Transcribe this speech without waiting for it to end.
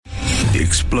the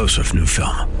explosive new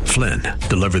film, Flynn,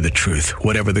 Deliver the Truth,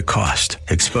 Whatever the Cost,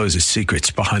 exposes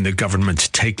secrets behind the government's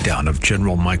takedown of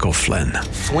General Michael Flynn.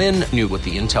 Flynn knew what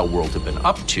the intel world had been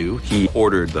up to. He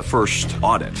ordered the first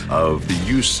audit of the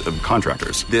use of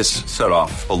contractors. This set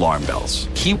off alarm bells.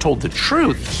 He told the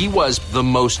truth. He was the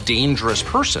most dangerous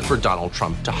person for Donald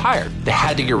Trump to hire. They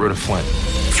had to get rid of Flynn.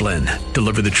 Flynn,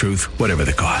 Deliver the Truth, Whatever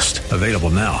the Cost. Available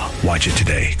now. Watch it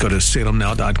today. Go to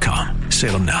salemnow.com.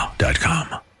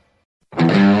 salemnow.com.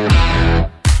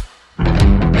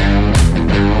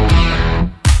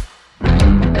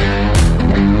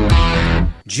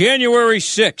 January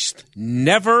 6th,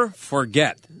 never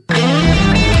forget. That's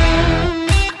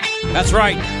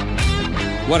right.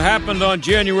 What happened on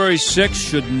January 6th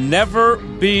should never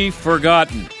be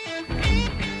forgotten.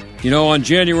 You know, on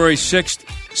January 6th,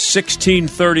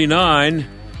 1639,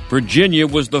 Virginia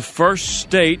was the first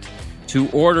state to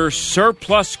order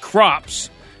surplus crops,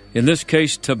 in this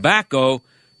case tobacco,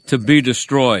 to be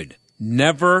destroyed.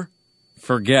 Never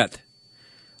forget.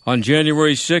 On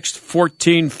January 6th,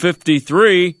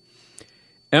 1453,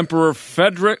 Emperor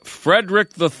Frederick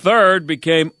III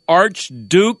became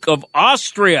Archduke of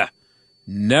Austria.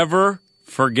 Never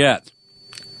forget.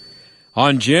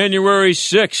 On January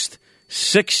 6th,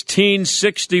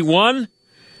 1661,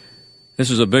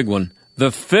 this is a big one,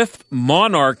 the fifth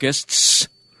monarchists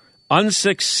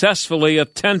unsuccessfully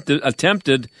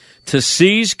attempted to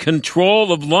seize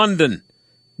control of London.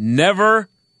 Never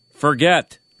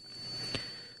forget.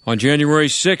 On January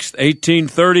 6th,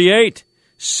 1838,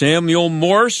 Samuel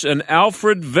Morse and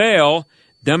Alfred Vail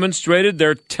demonstrated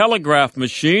their telegraph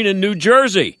machine in New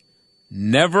Jersey.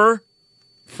 Never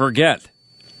forget.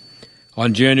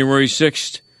 On January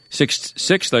 6th,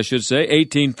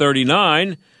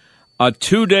 1839, a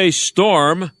two-day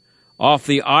storm off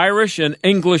the Irish and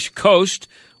English coast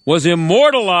was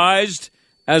immortalized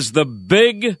as the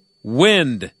Big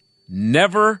Wind.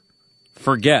 Never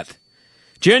forget.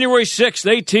 January 6,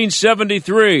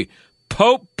 1873,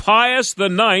 Pope Pius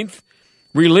IX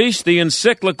released the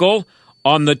encyclical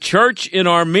on the Church in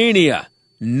Armenia.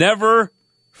 Never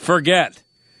forget.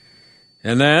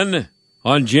 And then,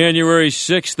 on January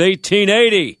 6,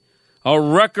 1880, a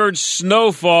record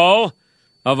snowfall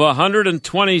of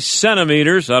 120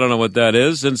 centimeters, I don't know what that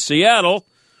is, in Seattle.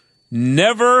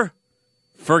 Never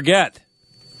forget.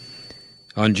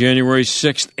 On January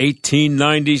 6,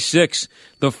 1896,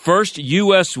 the first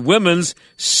U.S. women's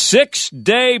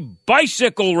 6-day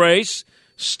bicycle race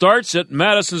starts at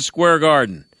Madison Square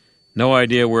Garden. No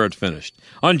idea where it finished.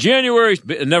 On January,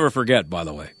 never forget, by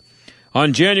the way.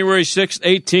 On January 6,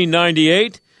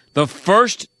 1898, the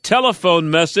first telephone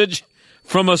message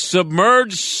from a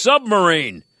submerged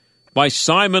submarine by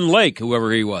Simon Lake,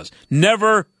 whoever he was.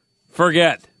 Never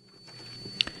forget.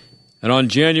 And on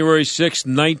January 6,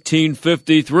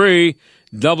 1953,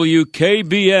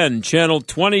 WKBN, Channel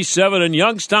 27 in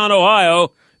Youngstown,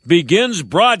 Ohio, begins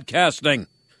broadcasting.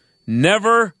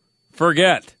 Never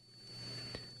forget.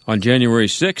 On January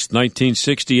 6,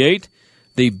 1968,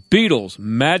 the Beatles'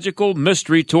 Magical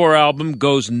Mystery Tour album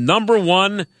goes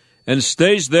 #1 and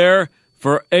stays there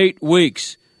for 8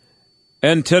 weeks.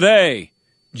 And today,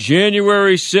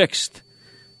 January 6th,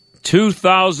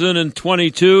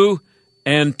 2022,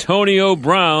 Antonio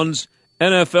Brown's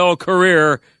NFL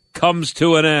career comes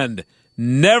to an end.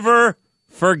 Never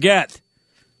forget.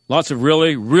 Lots of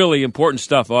really, really important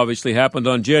stuff obviously happened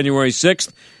on January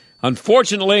 6th.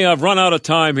 Unfortunately, I've run out of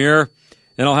time here,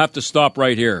 and I'll have to stop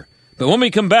right here. But when we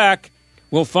come back,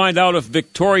 we'll find out if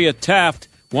Victoria Taft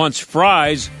wants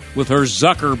fries with her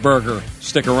Zuckerburger.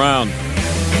 Stick around.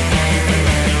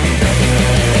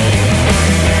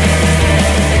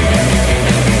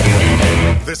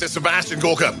 This is Sebastian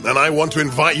Gorka, and I want to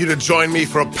invite you to join me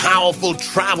for a powerful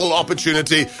travel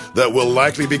opportunity that will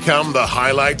likely become the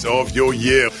highlight of your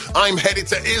year. I'm headed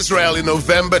to Israel in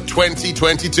November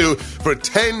 2022 for a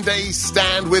 10-day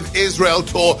Stand with Israel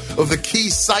tour of the key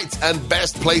sites and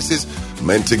best places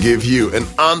meant to give you an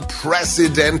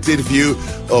unprecedented view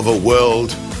of a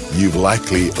world you've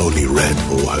likely only read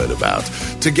or heard about.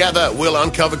 Together, we'll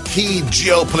uncover key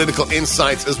geopolitical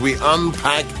insights as we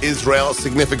unpack Israel's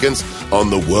significance on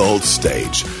the world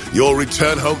stage. You'll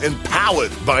return home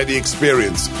empowered by the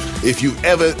experience. If you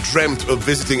ever dreamt of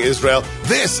visiting Israel,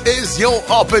 this is your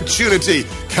opportunity.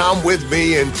 Come with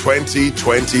me in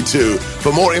 2022.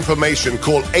 For more information,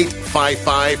 call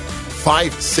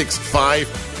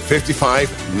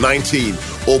 855-565-5519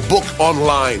 or book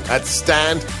online at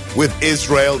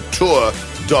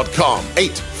standwithisraeltour.com.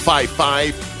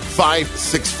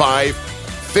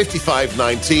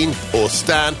 855-565-5519 or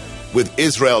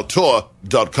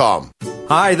standwithisraeltour.com.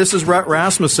 Hi, this is Rhett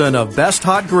Rasmussen of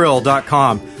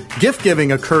BestHotGrill.com. Gift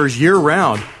giving occurs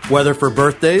year-round, whether for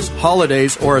birthdays,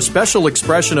 holidays, or a special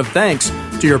expression of thanks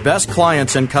to your best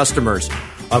clients and customers.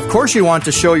 Of course, you want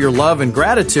to show your love and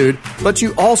gratitude, but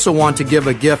you also want to give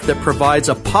a gift that provides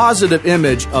a positive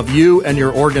image of you and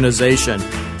your organization.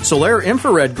 Solaire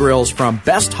infrared grills from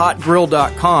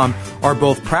BestHotGrill.com are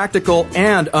both practical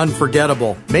and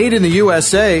unforgettable. Made in the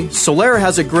USA, Solaire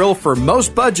has a grill for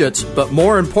most budgets, but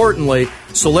more importantly,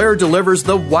 Solaire delivers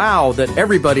the wow that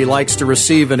everybody likes to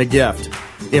receive in a gift.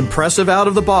 Impressive out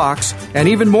of the box, and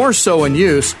even more so in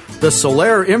use, the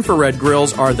Solaire infrared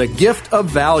grills are the gift of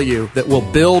value that will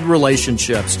build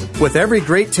relationships. With every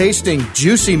great tasting,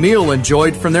 juicy meal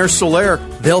enjoyed from their Solaire,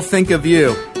 they'll think of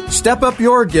you. Step up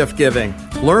your gift giving.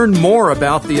 Learn more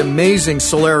about the amazing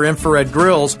Solaire infrared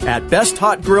grills at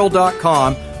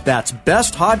BestHotGrill.com. That's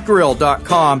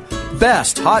BestHotGrill.com.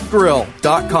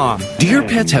 BestHotGrill.com. Do your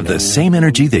pets have the same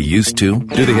energy they used to?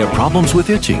 Do they have problems with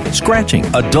itching, scratching,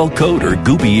 a dull coat, or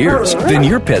goopy ears? Then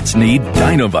your pets need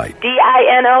Dinovite.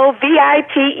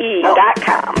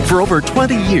 DINOVITE.com. For over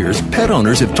 20 years, pet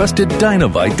owners have trusted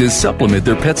Dinovite to supplement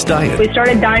their pet's diet. We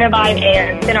started Dinovite,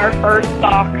 and in our first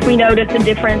box, we noticed a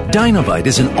difference. Dinovite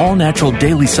is an all-natural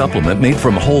daily supplement made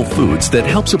from whole foods that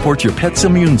help support your pet's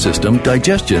immune system,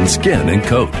 digestion, skin, and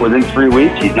coat. Within 3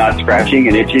 weeks, he's not scratching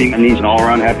and itching, and he's an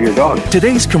all-around happier dog.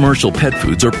 Today's commercial pet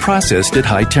foods are processed at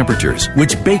high temperatures,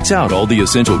 which bakes out all the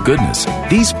essential goodness.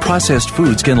 These processed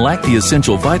foods can lack the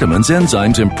essential vitamins,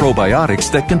 enzymes, and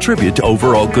probiotics that contribute to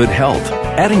overall good health.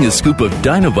 Adding a scoop of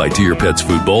Dinovite to your pet's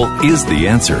food bowl is the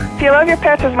answer. If you love your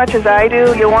pets as much as I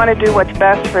do, you want to do what's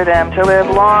best for them to live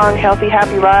long, healthy,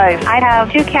 happy lives. I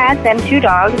have 2 cats and 2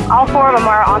 dogs. All 4 of them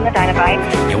are on the Dinovite.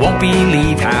 You won't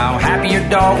believe how happy your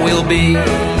dog will be.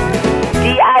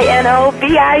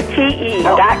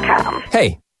 DINOVITE.com.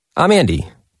 Hey, I'm Andy.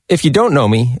 If you don't know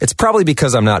me, it's probably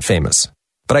because I'm not famous.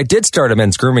 But I did start a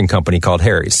men's grooming company called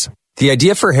Harry's. The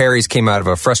idea for Harry's came out of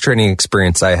a frustrating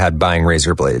experience I had buying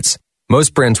razor blades.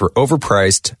 Most brands were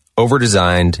overpriced,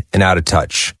 overdesigned, and out of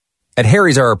touch. At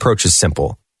Harry's, our approach is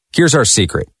simple. Here's our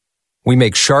secret. We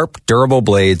make sharp, durable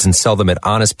blades and sell them at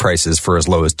honest prices for as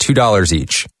low as $2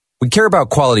 each. We care about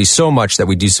quality so much that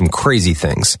we do some crazy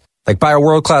things, like buy a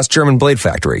world-class German blade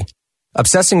factory.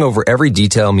 Obsessing over every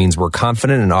detail means we're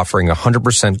confident in offering a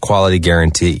 100% quality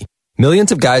guarantee.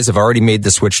 Millions of guys have already made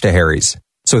the switch to Harry's,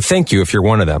 so thank you if you're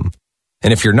one of them.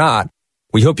 And if you're not,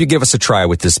 we hope you give us a try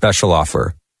with this special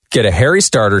offer. Get a Harry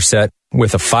starter set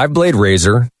with a 5-blade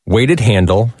razor, weighted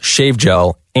handle, shave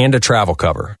gel, and a travel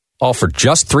cover. All for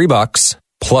just $3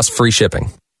 plus free shipping.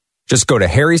 Just go to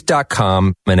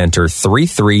harrys.com and enter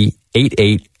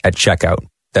 3388 at checkout.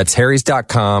 That's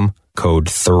harrys.com, code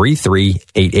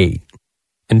 3388.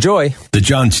 Enjoy. The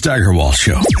John Steigerwald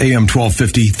Show, AM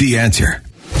 1250, The Answer.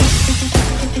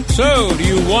 So, do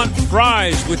you want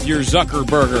fries with your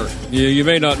Zuckerburger? You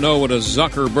may not know what a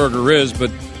Zuckerburger is,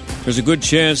 but there's a good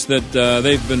chance that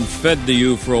they've been fed to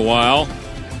you for a while.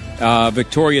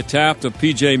 Victoria Taft of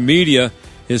PJ Media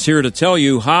is here to tell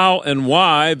you how and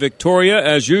why. Victoria,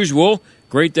 as usual,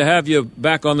 great to have you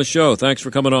back on the show. Thanks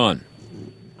for coming on.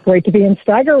 Great to be in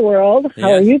Steigerwald.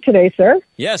 How are you today, sir?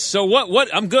 Yes. So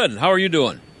what? I'm good. How are you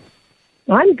doing?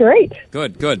 I'm great.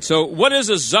 Good. So what is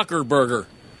a Zuckerburger?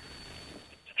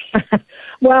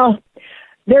 Well,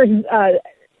 there's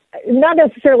not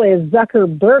necessarily a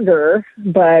Zuckerburger,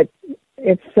 but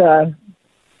it's a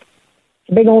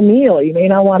big old meal you may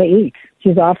not want to eat.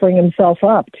 He's offering himself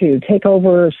up to take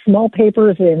over small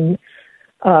papers in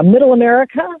middle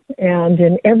America and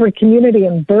in every community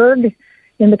and burg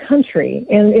in the country.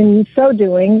 And in so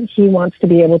doing, he wants to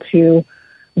be able to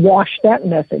wash that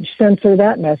message, censor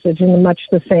that message in much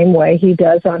the same way he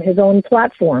does on his own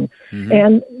platform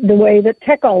and the way that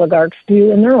tech oligarchs do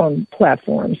in their own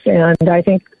platforms. And I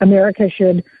think America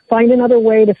should find another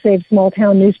way to save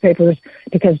small-town newspapers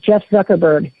because Jeff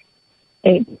Zuckerberg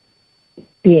ain't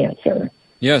the answer.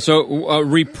 Yeah, so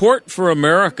Report for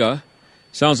America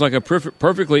sounds like a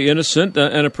perfectly innocent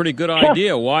and a pretty good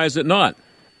idea. Why is it not?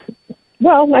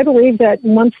 Well, I believe that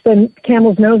once the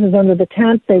camel's nose is under the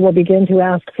tent, they will begin to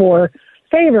ask for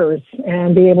favors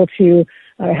and be able to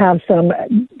have some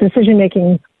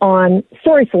decision-making on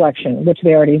story selection, which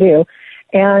they already do.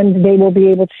 And they will be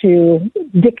able to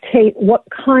dictate what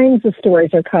kinds of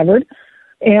stories are covered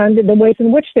and the ways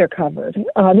in which they're covered.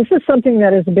 This is something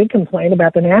that is a big complaint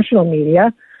about the national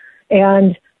media,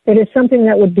 and it is something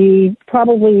that would be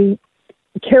probably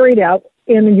carried out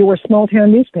in your small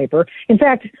town newspaper. In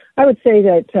fact, I would say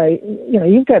that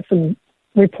you've got some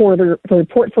Report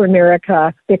for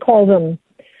America. They call them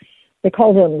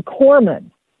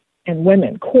corpsmen and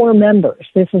women, core members.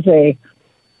 This is a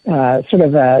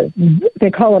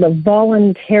they call it a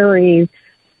voluntary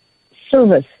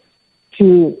service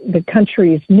to the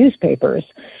country's newspapers.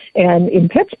 And in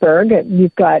Pittsburgh,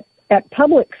 you've got, at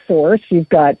Public Source, you've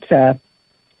got Charlie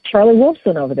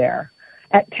Wolfson over there.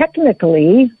 At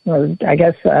Technically, or I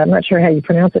guess I'm not sure how you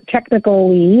pronounce it,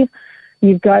 Technically,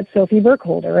 you've got Sophie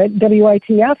Burkholder. At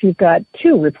WITF, you've got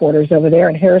 2 reporters over there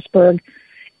in Harrisburg.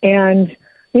 And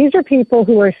these are people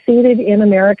who are seated in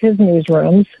America's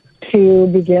newsrooms to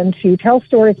begin to tell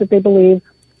stories that they believe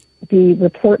the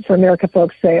Report for America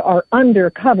folks say are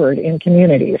undercovered in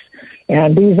communities.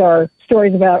 And these are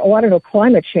stories about,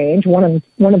 climate change, one of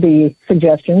the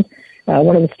suggestions,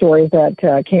 one of the stories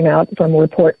that came out from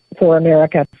Report for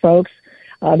America folks.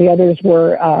 The others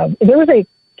were, there was a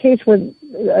case where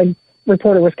a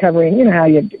reporter was covering, how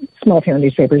small town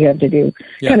newspapers, you have to do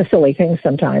kind of silly things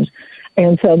sometimes.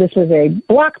 And so this was a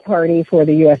block party for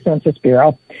the U.S. Census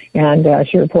Bureau, and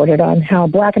she reported on how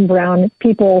black and brown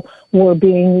people were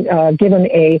being given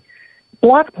a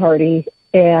block party,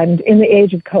 and in the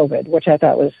age of COVID, which I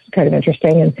thought was kind of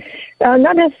interesting, and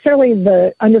not necessarily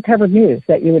the undercover news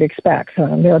that you would expect.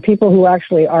 There are people who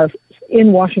actually are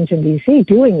in Washington, D.C.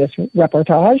 doing this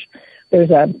reportage.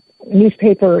 There's a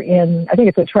newspaper in, I think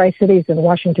it's the Tri-Cities in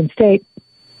Washington State,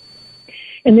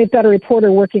 and they've got a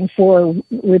reporter working for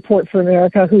Report for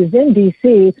America who's in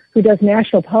D.C., who does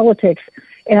national politics,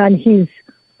 and he's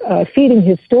feeding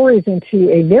his stories into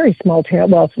a very small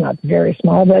town. Well, it's not very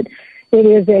small, but it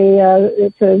is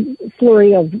it's a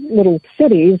flurry of little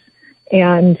cities,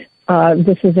 and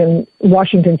this is in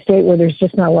Washington State where there's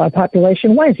just not a lot of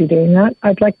population. Why is he doing that?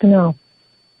 I'd like to know.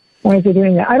 Why is he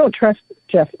doing that? I don't trust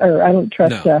Mark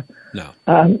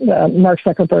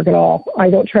Zuckerberg at all.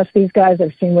 I don't trust these guys.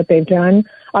 I've seen what they've done.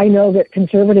 I know that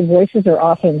conservative voices are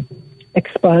often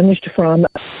expunged from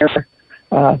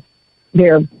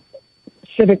their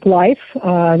civic life.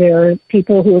 They're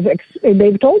people who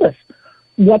they've told us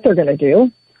what they're going to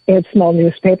do. It's small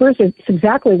newspapers. It's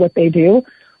exactly what they do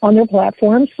on their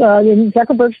platforms. And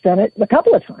Zuckerberg's done it a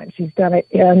couple of times. He's done it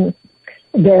in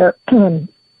their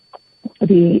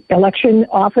the election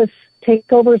office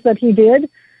takeovers that he did,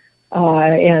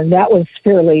 and that was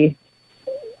fairly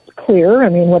clear. I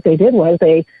mean, what they did was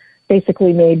they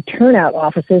basically made turnout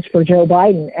offices for Joe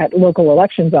Biden at local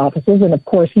elections offices, and of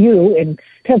course you in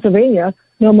Pennsylvania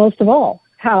know most of all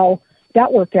how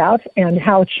that worked out and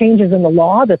how changes in the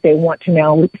law that they want to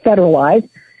now federalize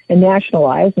and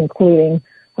nationalize, including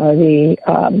the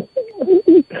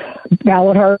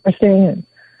ballot harvesting and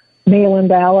mail-in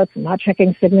ballots and not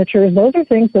checking signatures. Those are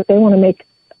things that they want to make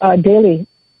daily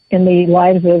in the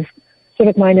lives of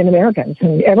civic-minded Americans.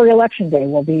 And every election day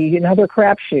will be another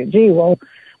crapshoot. Gee, we'll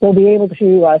be able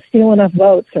to steal enough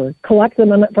votes or collect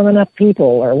them from enough people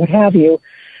or what have you.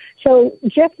 So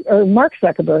Mark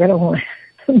Zuckerberg,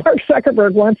 Mark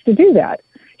Zuckerberg wants to do that.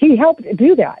 He helped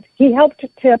do that. He helped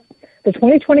tip the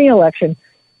 2020 election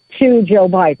to Joe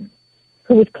Biden,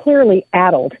 who was clearly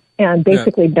addled and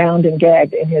basically bound and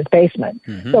gagged in his basement.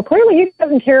 Mm-hmm. So clearly he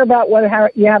doesn't care about how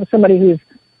you have somebody who's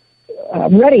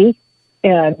ready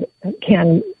and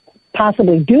can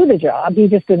possibly do the job. He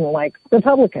just didn't like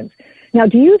Republicans. Now,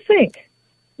 do you think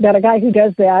that a guy who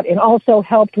does that and also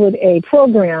helped with a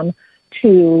program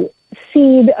to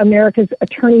seed America's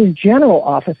attorneys general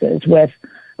offices with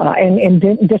and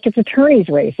district attorneys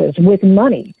races with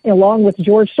money, along with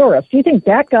George Soros, do you think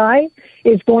that guy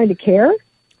is going to care?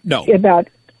 No.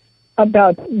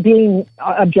 About being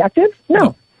objective?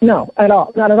 No, at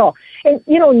all, not at all. And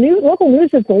local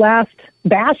news is the last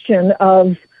bastion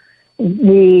of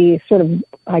the sort of,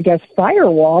 I guess,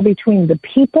 firewall between the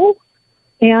people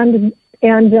and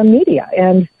the media.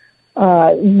 And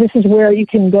this is where you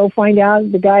can go find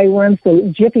out the guy who runs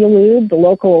the Jiffy Lube, the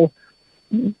local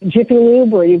Jiffy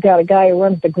Lube, or you've got a guy who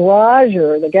runs the garage,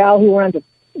 or the gal who runs a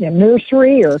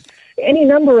nursery, or any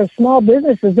number of small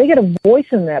businesses. They get a voice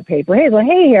in that paper.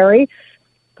 Hey, Harry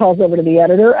calls over to the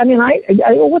editor. I mean, I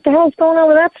what the hell's going on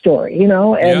with that story?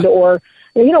 Or hey,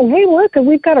 look,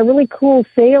 we've got a really cool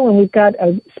sale, and we've got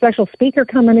a special speaker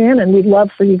coming in, and we'd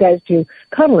love for you guys to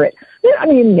cover it. I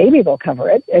mean, maybe they'll cover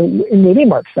it, and maybe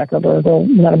Mark Zuckerberg will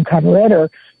let them cover it,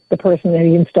 or the person that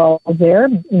he installs there,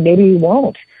 maybe he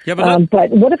won't. Yeah,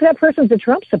 but what if that person's a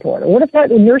Trump supporter? What if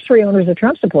that nursery owner's a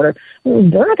Trump supporter?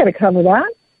 They're not going to cover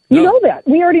that. You know that.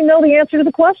 We already know the answer to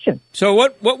the question. So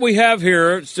what we have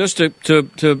here, just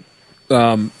to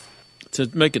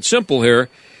make it simple here,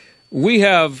 we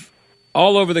have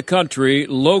all over the country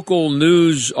local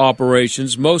news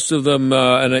operations. Most of them,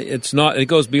 and it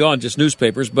goes beyond just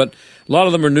newspapers, but a lot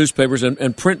of them are newspapers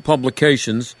and print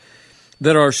publications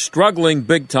that are struggling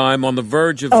big time on the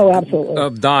verge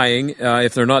of dying,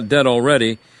 if they're not dead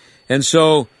already. And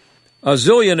so a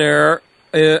zillionaire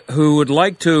who would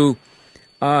like to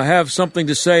have something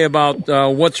to say about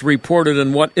what's reported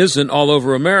and what isn't all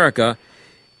over America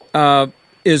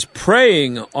is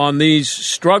preying on these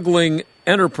struggling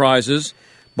enterprises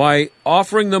by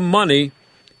offering them money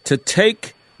to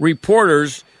take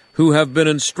reporters who have been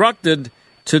instructed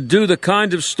to do the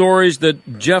kind of stories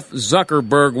that Jeff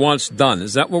Zuckerberg wants done.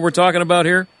 Is that what we're talking about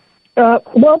here?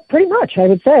 Well, pretty much, I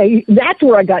would say. That's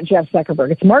where I got Jeff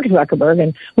Zuckerberg. It's Mark Zuckerberg,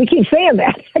 and we keep saying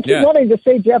that. I keep wanting to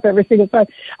say Jeff every single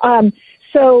time.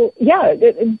 So, yeah,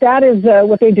 that is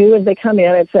what they do is they come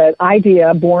in. It's an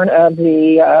idea born of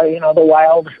the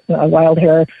wild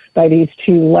hair by these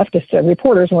two leftist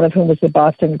reporters, one of whom was the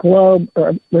Boston Globe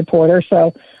reporter.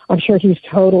 So I'm sure he's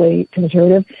totally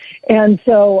conservative. And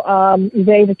so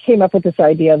they came up with this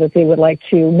idea that they would like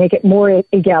to make it more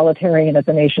egalitarian at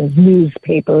the nation's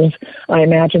newspapers. I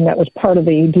imagine that was part of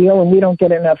the deal, and we don't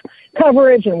get enough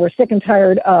coverage, and we're sick and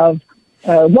tired of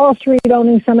Wall Street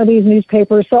owning some of these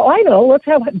newspapers. So I know, let's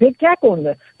have big tech own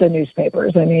the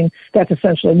newspapers. I mean, that's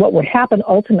essentially what would happen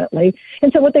ultimately.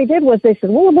 And so what they did was they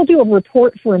said, well, we'll do a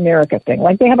Report for America thing.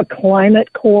 Like they have a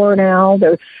climate corps now.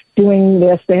 They're doing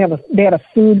this. They had a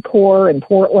food corps in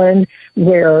Portland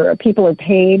where people are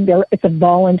paid. It's a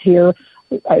volunteer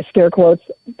scare quotes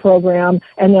program,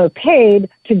 and they're paid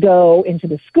to go into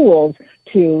the schools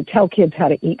to tell kids how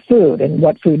to eat food and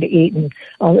what food to eat, and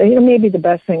maybe the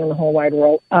best thing in the whole wide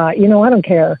world. I don't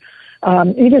care.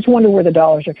 You just wonder where the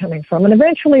dollars are coming from, and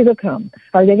eventually they'll come.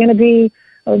 Are they going to be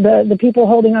the people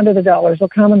holding onto the dollars? Will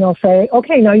come and they'll say,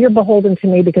 "Okay, now you're beholden to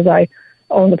me because I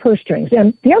own the purse strings."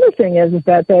 And the other thing is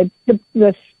that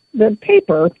the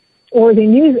paper or the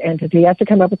news entity has to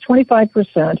come up with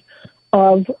 25%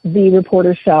 of the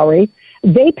reporter's salary.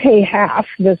 They pay half,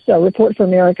 this Report for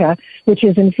America, which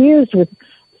is infused with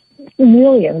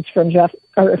millions from Mark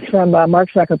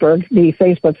Zuckerberg, the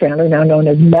Facebook founder, now known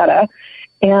as Meta,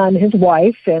 and his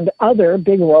wife and other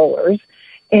big rollers.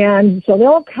 And so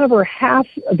they'll cover half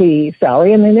the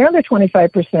salary, and then the other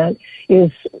 25%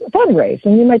 is fundraise.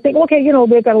 And you might think, okay,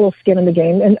 they've got a little skin in the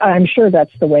game, and I'm sure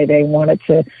that's the way they want it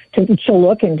to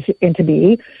look and to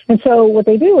be. And so what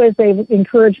they do is they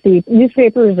encourage the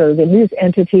newspapers or the news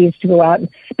entities to go out and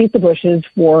beat the bushes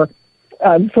for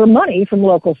money from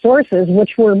local sources,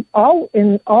 which were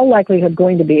in all likelihood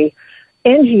going to be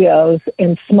NGOs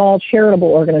and small charitable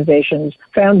organizations,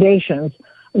 foundations,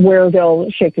 where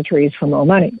they'll shake the trees for more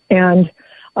money. And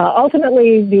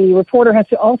ultimately, the reporter has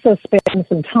to also spend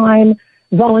some time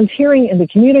volunteering in the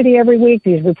community every week,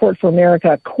 these Report for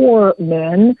America core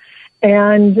men.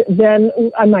 And then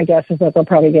my guess is that they'll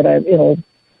probably get a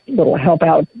little help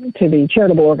out to the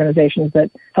charitable organizations that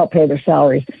help pay their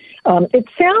salaries. It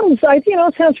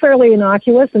sounds fairly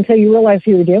innocuous until you realize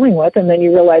who you're dealing with, and then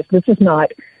you realize this is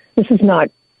not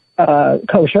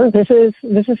kosher. This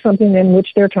is something in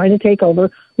which they're trying to take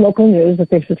over local news that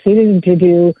they've succeeded to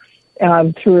do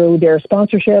through their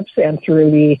sponsorships and through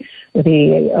the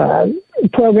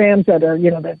programs that are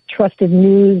the Trusted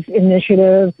News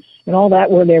Initiative and all that,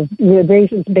 where they're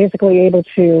basically able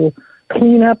to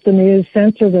clean up the news,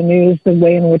 censor the news the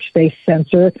way in which they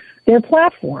censor their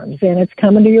platforms. And it's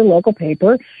coming to your local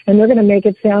paper, and they're going to make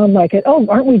it sound like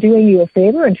aren't we doing you a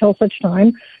favor, until such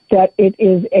time that it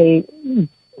is a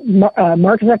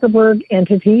Mark Zuckerberg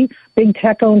entity. Big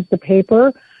tech owns the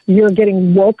paper. You're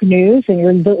getting woke news, and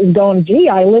you're going, gee,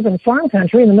 I live in farm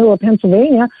country in the middle of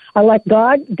Pennsylvania. I like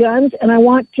God, guns, and I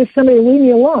want just somebody to leave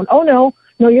me alone. Oh, no,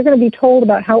 you're going to be told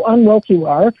about how unwoke you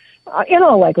are, in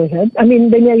all likelihood. I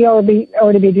mean, they may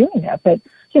already be doing that, but,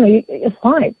 it's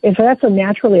fine if that's a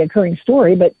naturally occurring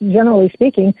story. But generally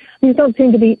speaking, these don't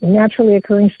seem to be naturally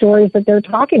occurring stories that they're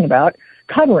talking about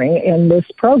covering in this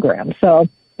program. So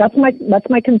that's my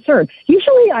concern.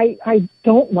 Usually I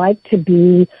don't like to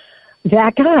be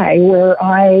that guy where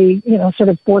I, sort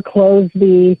of foreclose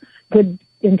the good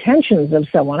intentions of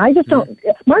someone. I just don't.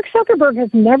 Mark Zuckerberg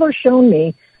has never shown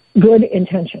me good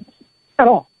intentions at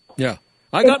all. Yeah.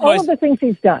 All of the things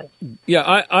he's done. Yeah,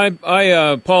 I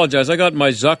apologize. I got my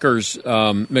Zuckers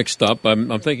mixed up.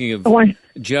 I'm thinking of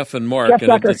Jeff and Mark. Jeff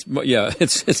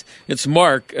Zucker. It's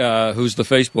Mark who's the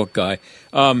Facebook guy.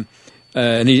 And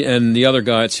the other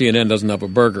guy at CNN doesn't have a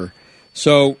burger.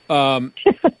 So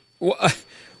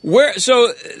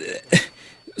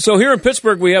so here in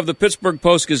Pittsburgh we have the Pittsburgh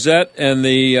Post-Gazette and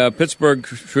the Pittsburgh.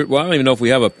 Well, I don't even know if we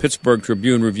have a Pittsburgh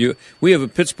Tribune Review. We have a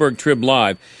Pittsburgh Trib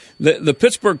Live. The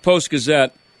Pittsburgh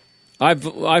Post-Gazette.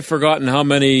 I've forgotten how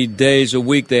many days a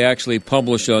week they actually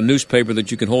publish a newspaper that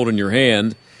you can hold in your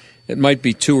hand. It might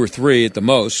be 2 or 3 at the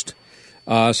most.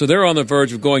 So they're on the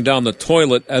verge of going down the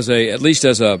toilet as a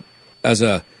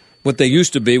what they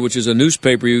used to be, which is a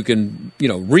newspaper you can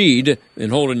read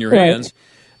and hold in your hands.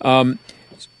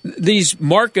 These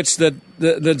markets that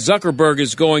Zuckerberg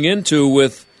is going into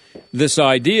with this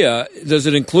idea, does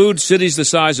it include cities the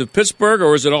size of Pittsburgh,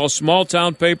 or is it all small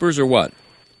town papers, or what?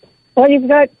 Well, you've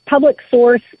got Public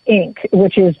Source Inc.,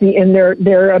 which is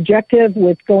their objective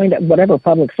with going to whatever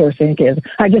Public Source Inc. is.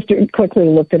 I just quickly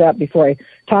looked it up before I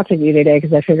talked to you today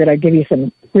because I figured I'd give you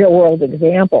some real-world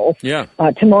examples. Yeah.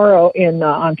 Tomorrow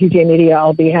on PJ Media,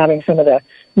 I'll be having some of the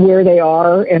where they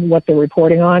are and what they're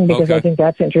reporting on because I think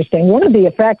that's interesting. One of the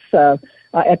effects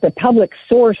at the Public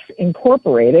Source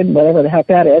Incorporated, whatever the heck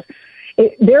that is,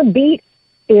 their beat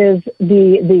is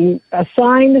the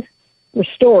assigned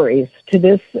stories to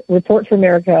this Report for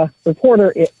America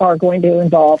reporter are going to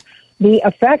involve the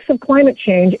effects of climate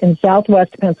change in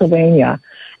southwest Pennsylvania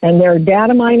and their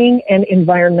data mining and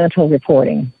environmental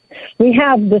reporting. We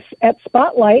have this at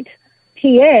Spotlight PA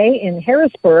in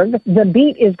Harrisburg. The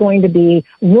beat is going to be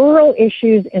rural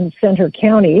issues in Center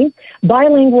County,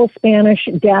 bilingual Spanish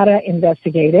data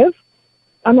investigative.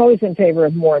 I'm always in favor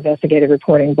of more investigative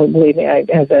reporting, but believe me,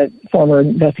 as a former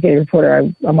investigative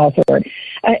reporter, I'm all for it.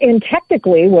 And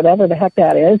technically, whatever the heck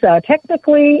that is,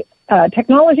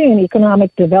 technology and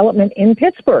economic development in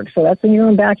Pittsburgh. So that's in your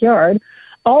own backyard.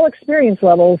 All experience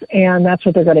levels, and that's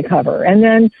what they're going to cover. And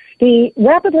then the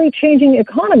rapidly changing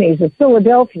economies of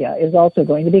Philadelphia is also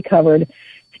going to be covered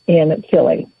in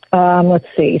Philly. Let's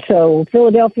see. So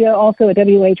Philadelphia also at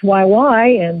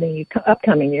WHYY in the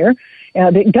upcoming year.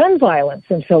 The gun violence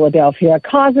in Philadelphia,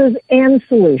 causes and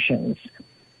solutions.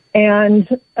 And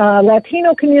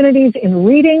Latino communities in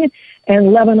reading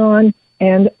and Lebanon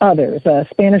and others,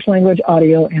 Spanish language,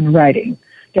 audio, and writing.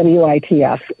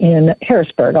 WITF in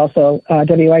Harrisburg. Also,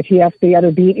 WITF, the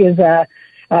other beat, is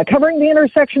covering the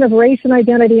intersection of race and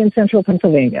identity in central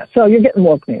Pennsylvania. So you're getting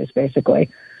woke news, basically.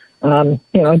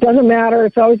 It doesn't matter.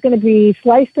 It's always going to be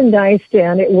sliced and diced,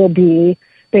 and it will be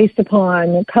based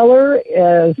upon color,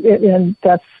 and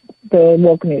that's the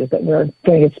woke news that we're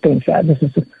going to get spoon-fed. This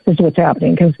is what's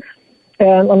happening, because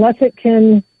unless it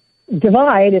can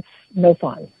divide, it's no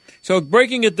fun. So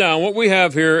breaking it down, what we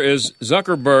have here is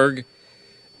Zuckerberg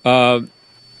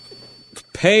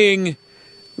paying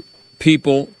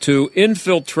people to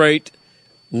infiltrate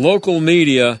local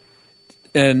media,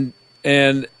 and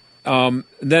then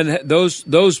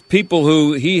those people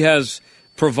who he has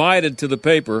provided to the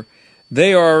paper,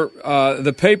 they are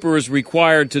the paper is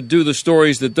required to do the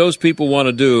stories that those people want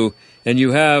to do, and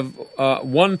you have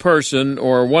one person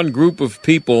or one group of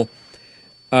people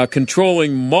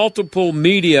controlling multiple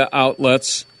media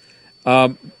outlets,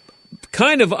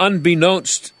 kind of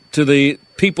unbeknownst to the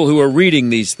people who are reading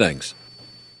these things.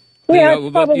 Yeah,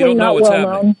 it's probably you don't know not what's well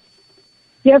happening. known.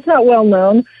 Yeah, it's not well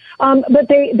known. But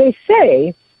they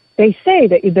say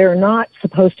that they're not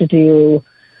supposed to do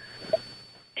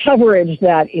coverage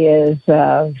that is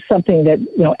something that,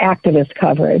 activist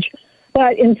coverage.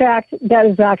 But in fact, that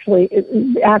is actually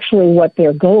what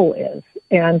their goal is.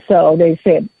 And so they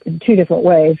say it in two different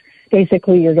ways.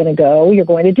 Basically, you're going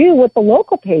to do what the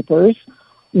local papers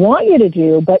want you to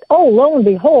do, but lo and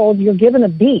behold, you're given a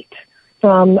beat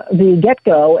from the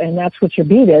get-go, and that's what your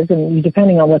beat is, and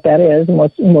depending on what that is,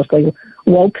 mostly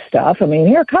woke stuff. I mean,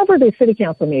 here, cover the city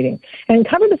council meeting, and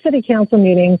cover the city council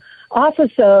meeting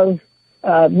office of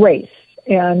race,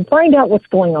 and find out what's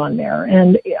going on there.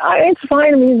 And it's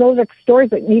fine. I mean, those are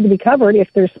stories that need to be covered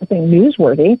if there's something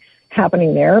newsworthy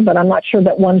happening there, but I'm not sure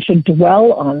that one should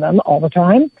dwell on them all the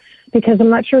time, because I'm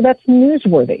not sure that's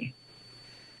newsworthy.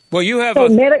 Well, you have Go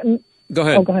ahead.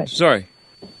 Oh, go ahead. Sorry.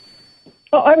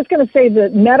 Oh, I was going to say the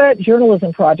Meta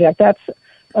Journalism Project, that's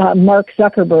Mark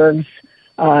Zuckerberg's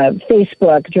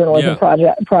Facebook journalism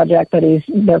project, but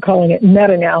they're calling it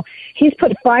Meta now. He's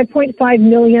put $5.5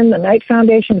 million, the Knight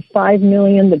Foundation $5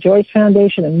 million, the Joyce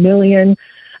Foundation $1 million,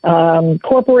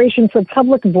 Corporation for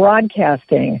Public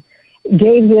Broadcasting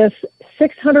gave this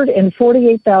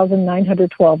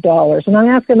 $648,912. And I'm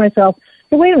asking myself,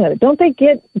 hey, wait a minute, don't they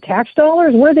get tax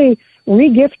dollars? Were they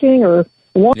regifting or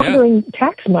laundering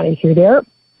tax money through there?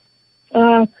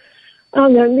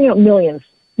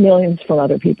 Millions from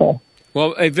other people.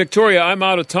 Well, hey, Victoria, I'm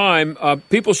out of time.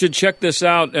 People should check this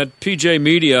out at PJ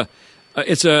Media.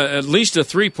 It's at least a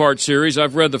 3-part series.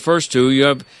 I've read the first 2. You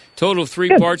have a total of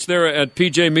 3 parts there at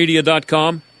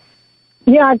pjmedia.com?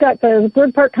 Yeah, I've got the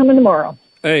 3rd part coming tomorrow.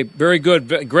 Hey, very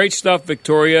good. Great stuff,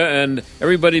 Victoria, and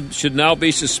everybody should now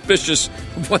be suspicious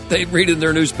of what they read in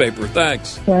their newspaper.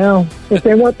 Thanks. Well, if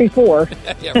they weren't before.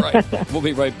 Yeah, right. We'll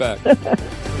be right back.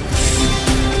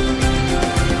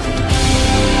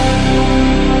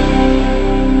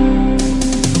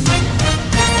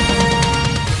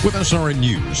 With SRN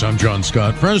News, I'm John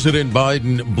Scott. President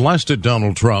Biden blasted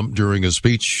Donald Trump during a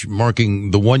speech marking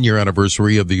the one-year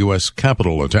anniversary of the U.S.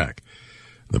 Capitol attack.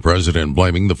 The president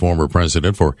blaming the former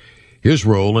president for his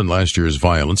role in last year's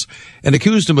violence and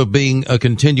accused him of being a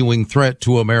continuing threat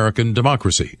to American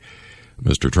democracy.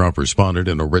 Mr. Trump responded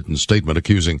in a written statement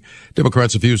accusing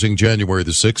Democrats of using January the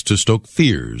 6th to stoke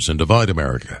fears and divide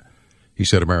America. He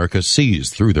said America sees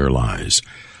through their lies.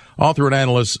 Author and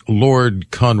analyst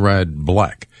Lord Conrad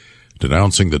Black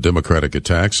denouncing the Democratic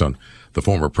attacks on the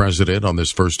former president on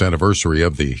this first anniversary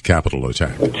of the Capitol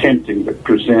attack. Attempting to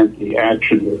present the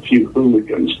action of a few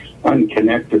hooligans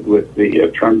unconnected with the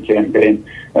Trump campaign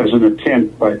as an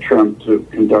attempt by Trump to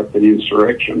conduct an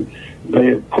insurrection. They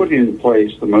have put in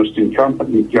place the most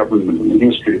incompetent government in the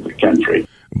history of the country.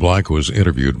 Black was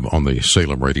interviewed on the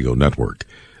Salem Radio Network.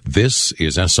 This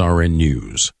is SRN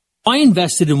News. I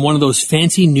invested in one of those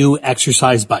fancy new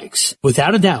exercise bikes.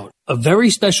 Without a doubt, a very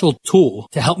special tool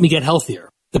to help me get healthier.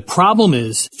 The problem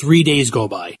is 3 days go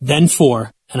by, then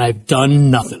 4, and I've done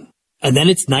nothing. And then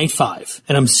it's night 5,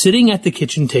 and I'm sitting at the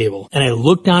kitchen table, and I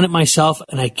look down at myself,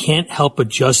 and I can't help but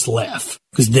just laugh.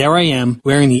 Because there I am,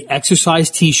 wearing the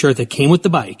exercise t-shirt that came with the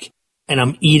bike, and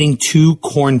I'm eating 2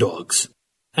 corn dogs.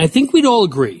 And I think we'd all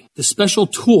agree, the special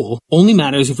tool only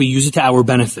matters if we use it to our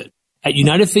benefit. At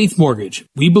United Faith Mortgage,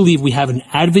 we believe we have an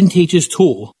advantageous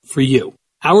tool for you.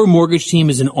 Our mortgage team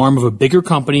is an arm of a bigger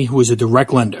company who is a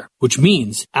direct lender, which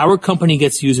means our company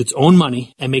gets to use its own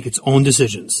money and make its own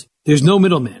decisions. There's no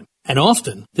middleman. And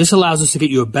often, this allows us to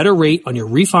get you a better rate on your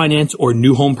refinance or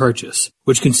new home purchase,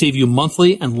 which can save you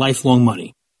monthly and lifelong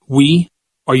money. We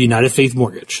are United Faith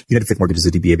Mortgage. United Faith Mortgage is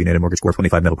a DBA of United Mortgage Corp.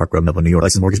 25 Meadow Park Road, Melville, New York.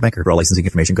 Licensed mortgage banker. For all licensing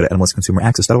information, go to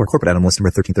NMLSConsumerAccess.org. Corporate NMLS number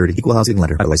 1330. Equal housing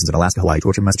lender. License in Alaska, Hawaii,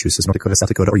 Georgia, Massachusetts, North Dakota, South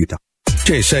Dakota, or Utah.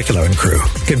 Jay Sekulow and crew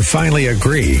can finally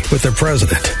agree with the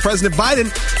president. President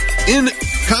Biden in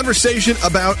conversation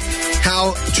about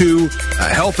how to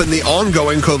help in the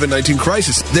ongoing COVID-19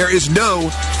 crisis. There is no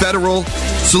federal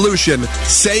solution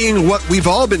saying what we've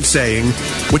all been saying,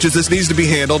 which is this needs to be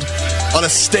handled on a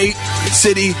state,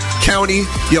 city, county,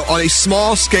 on a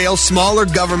small scale, smaller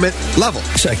government level.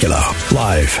 Sekulow,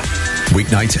 live,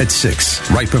 weeknights at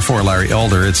 6, right before Larry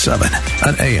Elder at 7,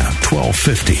 on AM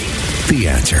 1250. The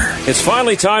Answer. It's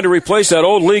finally time to replace that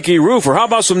old leaky roof, or how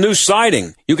about some new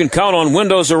siding? You can count on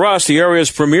Windows R Us, the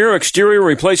area's premier exterior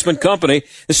replacement company.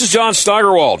 This is John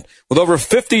Steigerwald. With over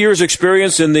 50 years'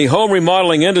 experience in the home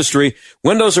remodeling industry,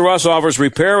 Windows R Us offers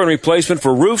repair and replacement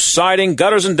for roofs, siding,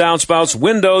 gutters and downspouts,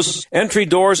 windows, entry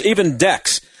doors, even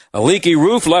decks. A leaky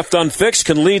roof left unfixed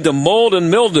can lead to mold and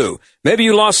mildew. Maybe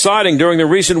you lost siding during the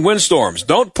recent windstorms.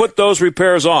 Don't put those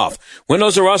repairs off.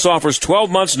 Windows R Us offers 12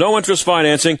 months no-interest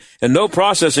financing and no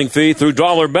processing fee through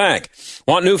Dollar Bank.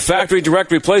 Want new factory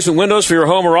direct replacement windows for your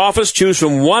home or office? Choose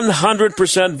from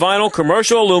 100% vinyl,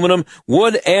 commercial aluminum,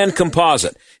 wood, and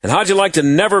composite. And how'd you like to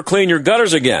never clean your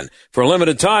gutters again? For a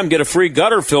limited time, get a free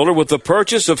gutter filter with the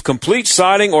purchase of complete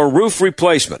siding or roof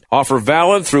replacement. Offer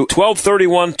valid through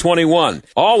 12/31/21.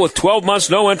 All with 12 months,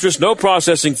 no interest, no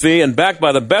processing fee, and backed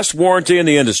by the best warranty in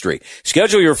the industry.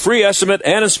 Schedule your free estimate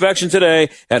and inspection today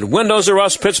at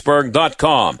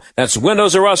WindowsRUsPittsburgh.com. That's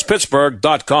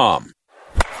WindowsRUsPittsburgh.com.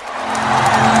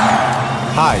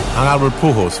 Hi, I'm Albert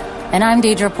Pujols. And I'm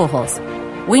Deidre Pujols.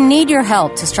 We need your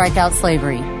help to strike out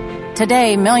slavery.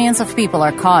 Today, millions of people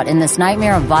are caught in this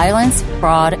nightmare of violence,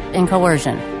 fraud, and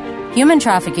coercion. Human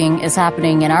trafficking is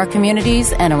happening in our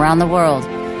communities and around the world,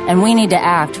 and we need to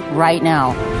act right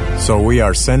now. So we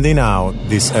are sending out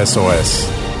this SOS,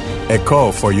 a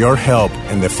call for your help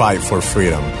in the fight for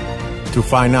freedom. To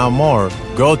find out more,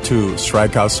 go to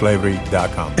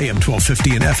strikeoutslavery.com. AM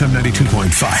 1250 and FM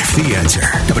 92.5. The Answer.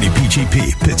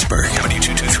 WPGP Pittsburgh.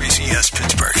 W223CS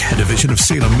Pittsburgh. A division of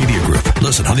Salem Media Group.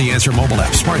 Listen on the Answer mobile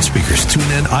app, smart speakers,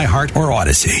 TuneIn, iHeart, or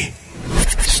Odyssey.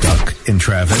 Stuck in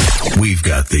traffic? We've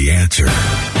got the answer.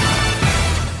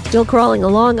 Still crawling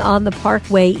along on the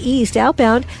Parkway East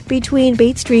outbound between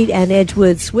Bate Street and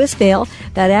Edgewood Swissvale.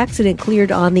 That accident cleared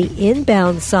on the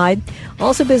inbound side.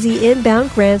 Also busy inbound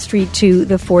Grand Street to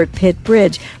the Fort Pitt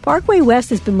Bridge. Parkway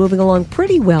West has been moving along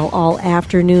pretty well all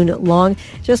afternoon long.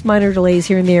 Just minor delays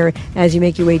here and there as you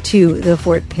make your way to the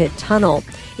Fort Pitt Tunnel.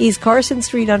 East Carson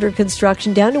Street under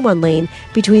construction down to one lane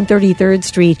between 33rd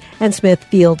Street and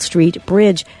Smithfield Street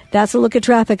Bridge. That's a look at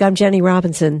traffic. I'm Jenny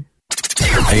Robinson.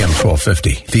 AM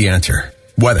 1250, The Answer.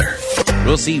 Weather.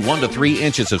 We'll see 1 to 3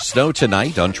 inches of snow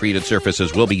tonight. Untreated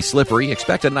surfaces will be slippery.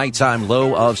 Expect a nighttime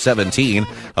low of 17.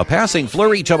 A passing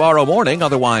flurry tomorrow morning.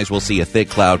 Otherwise, we'll see a thick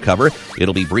cloud cover.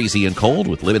 It'll be breezy and cold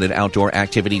with limited outdoor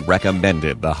activity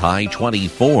recommended. The high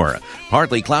 24.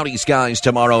 Partly cloudy skies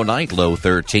tomorrow night, low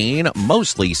 13.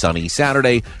 Mostly sunny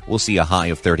Saturday. We'll see a high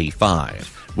of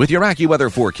 35. With your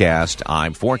AccuWeather forecast,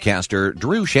 I'm forecaster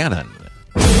Drew Shannon.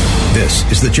 This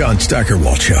is the John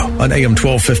Steigerwald Show on AM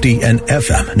 1250 and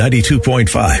FM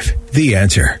 92.5. The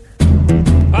Answer. I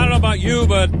don't know about you,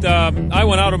 but I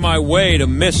went out of my way to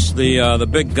miss the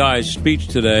big guy's speech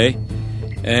today,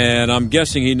 and I'm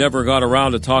guessing he never got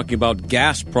around to talking about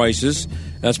gas prices.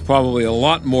 That's probably a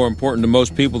lot more important to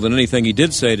most people than anything he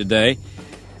did say today,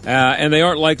 and they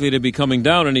aren't likely to be coming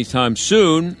down anytime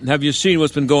soon. Have you seen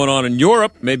what's been going on in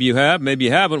Europe? Maybe you have, maybe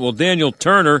you haven't. Well, Daniel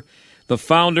Turner, the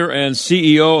founder and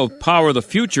CEO of Power the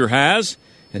Future, has,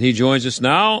 and he joins us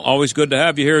now. Always good to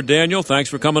have you here, Daniel. Thanks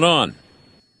for coming on.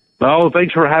 Oh,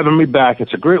 thanks for having me back.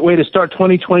 It's a great way to start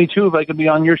 2022 if I could be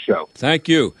on your show. Thank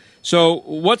you. So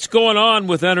what's going on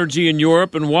with energy in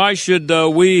Europe, and why should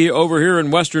we over here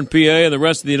in Western PA and the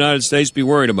rest of the United States be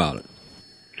worried about it?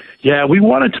 Yeah, we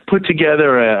wanted to put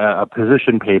together a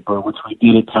position paper, which we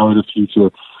did at Power the Future,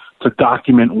 to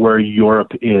document where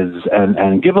Europe is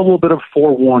and give a little bit of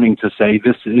forewarning to say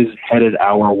this is headed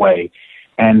our way.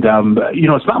 And,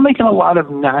 it's not making a lot of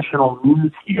national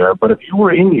news here, but if you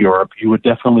were in Europe, you would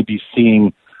definitely be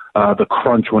seeing the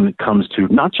crunch when it comes to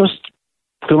not just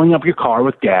filling up your car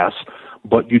with gas,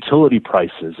 but utility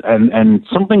prices. And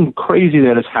something crazy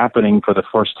that is happening for the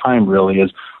first time really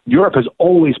is Europe has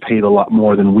always paid a lot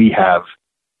more than we have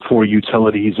for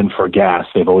utilities and for gas.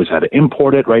 They've always had to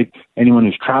import it, right? Anyone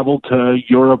who's traveled to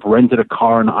Europe, rented a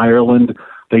car in Ireland,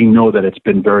 they know that it's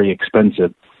been very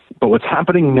expensive. But what's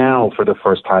happening now for the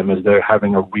first time is they're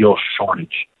having a real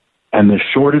shortage. And the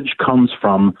shortage comes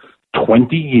from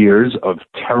 20 years of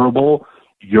terrible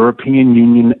European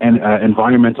Union and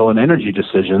environmental and energy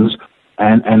decisions,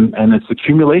 and it's the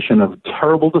accumulation of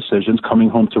terrible decisions coming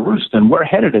home to roost, and we're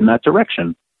headed in that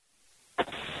direction.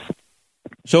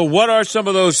 So what are some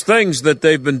of those things that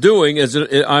they've been doing?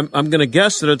 I'm going to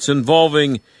guess that it's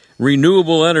involving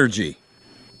renewable energy.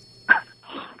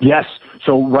 Yes.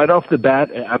 So right off the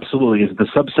bat, absolutely, is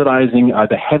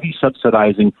the heavy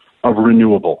subsidizing of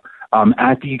renewable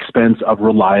at the expense of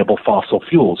reliable fossil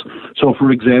fuels. So,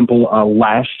 for example,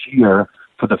 last year,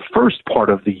 for the first part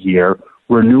of the year,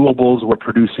 renewables were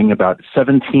producing about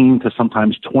 17 to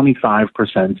sometimes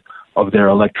 25% of their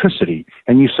electricity.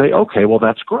 And you say, okay, well,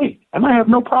 that's great. And I have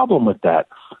no problem with that.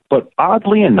 But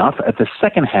oddly enough, at the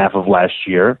second half of last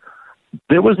year,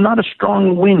 there was not a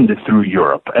strong wind through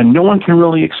Europe, and no one can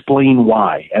really explain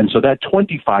why. And so that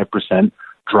 25%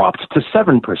 dropped to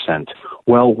 7%.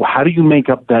 Well, how do you make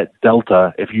up that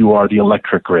delta if you are the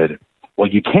electric grid? Well,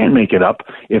 you can't make it up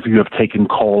if you have taken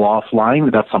coal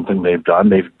offline. That's something they've done.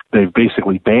 They've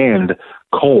basically banned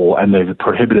coal, and they've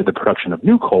prohibited the production of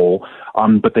new coal,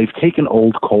 but they've taken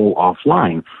old coal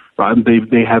offline.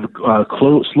 They have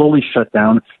slowly shut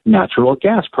down natural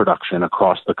gas production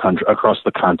across the country, across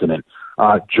the continent.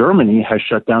 Germany has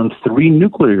shut down 3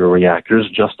 nuclear reactors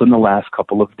just in the last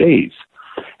couple of days.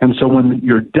 And so when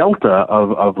your delta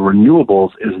of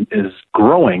renewables is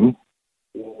growing,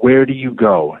 where do you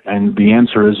go? And the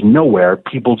answer is nowhere.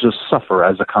 People just suffer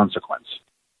as a consequence.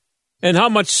 And how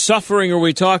much suffering are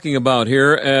we talking about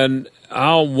here, and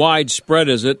how widespread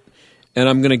is it? And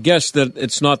I'm going to guess that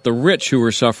it's not the rich who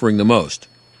are suffering the most.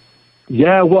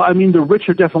 Yeah, well, I mean, the rich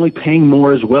are definitely paying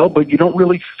more as well, but you don't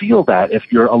really feel that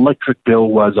if your electric bill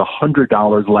was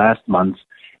 $100 last month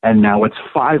and now it's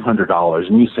 $500.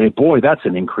 And you say, boy, that's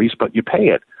an increase, but you pay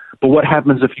it. But what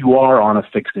happens if you are on a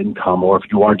fixed income, or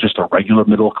if you are just a regular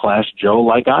middle-class Joe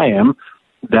like I am?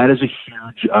 That is a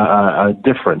huge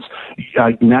difference.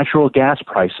 Natural gas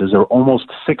prices are almost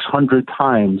 600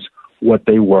 times what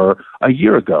they were a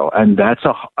year ago, and that's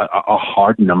a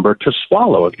hard number to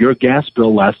swallow. If your gas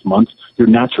bill last month, your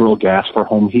natural gas for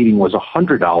home heating was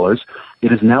 $100,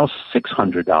 it is now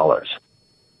 $600.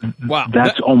 Wow,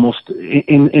 that's almost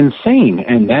insane,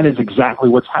 and that is exactly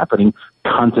what's happening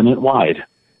continent-wide.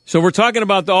 So we're talking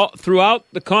about throughout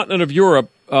the continent of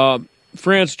Europe,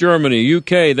 France, Germany,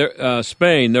 UK,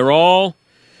 Spain. They're all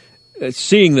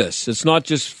seeing this. It's not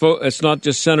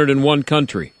just centered in one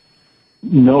country.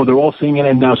 No, they're all seeing it,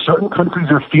 and now certain countries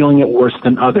are feeling it worse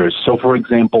than others. So, for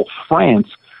example, France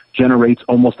generates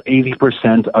almost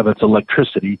 80% of its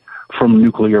electricity from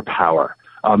nuclear power.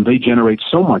 They generate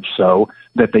so much so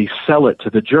that they sell it to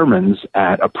the Germans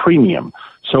at a premium.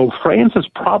 So France is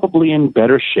probably in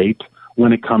better shape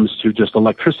when it comes to just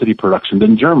electricity production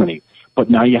than Germany. But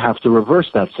now you have to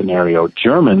reverse that scenario.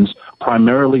 Germans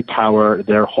primarily power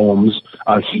their homes,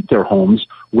 heat their homes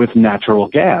with natural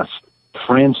gas.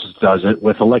 France does it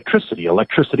with electricity.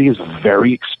 Electricity is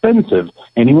very expensive.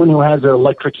 Anyone who has an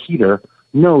electric heater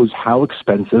knows how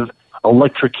expensive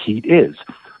electric heat is.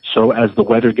 So as the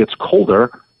weather gets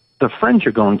colder, the French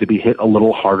are going to be hit a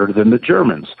little harder than the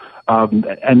Germans.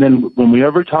 And then when we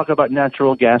ever talk about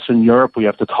natural gas in Europe, we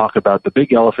have to talk about the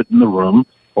big elephant in the room,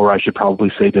 or I should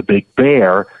probably say the big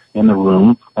bear in the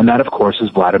room, and that, of course, is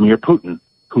Vladimir Putin,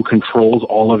 who controls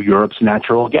all of Europe's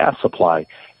natural gas supply.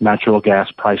 Natural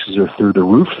gas prices are through the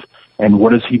roof, and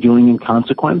what is he doing in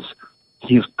consequence?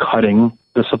 He's cutting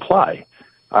the supply.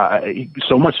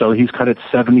 So much so, he's cut it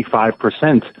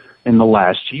 75% in the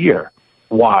last year.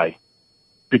 Why?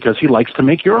 Because he likes to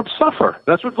make Europe suffer.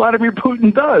 That's what Vladimir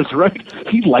Putin does, right?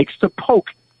 He likes to poke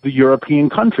the European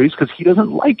countries because he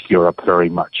doesn't like Europe very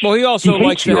much. Well, he also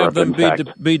likes to Europe, have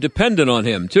them be dependent on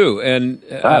him, too, and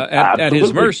at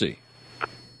his mercy.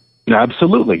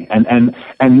 Absolutely. And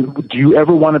do you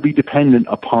ever want to be dependent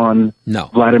upon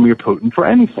Vladimir Putin for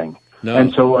anything? No.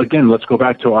 And so, again, let's go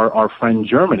back to our friend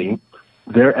Germany.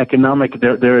 Their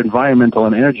their environmental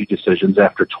and energy decisions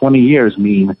after 20 years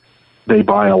mean they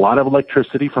buy a lot of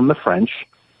electricity from the French,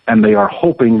 and they are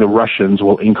hoping the Russians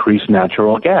will increase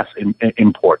natural gas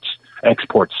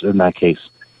exports in that case.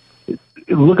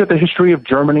 Look at the history of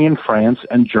Germany and France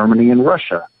and Germany and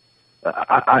Russia.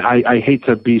 I hate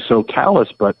to be so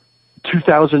callous, but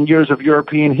 2,000 years of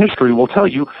European history will tell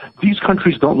you these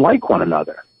countries don't like one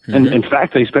another. Mm-hmm. And in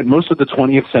fact, they spent most of the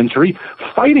 20th century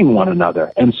fighting one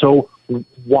another. And so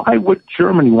why would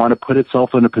Germany want to put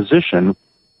itself in a position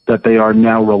that they are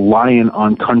now reliant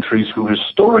on countries who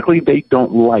historically they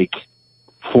don't like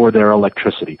for their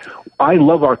electricity? I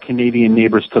love our Canadian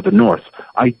neighbors to the north.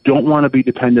 I don't want to be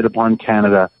dependent upon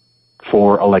Canada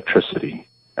for electricity,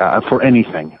 for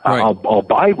anything. Right. I'll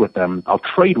buy with them, I'll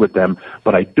trade with them,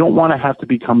 but I don't want to have to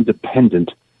become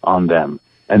dependent on them.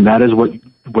 And that is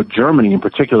what Germany in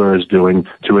particular is doing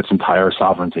to its entire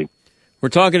sovereignty. We're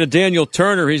talking to Daniel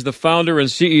Turner. He's the founder and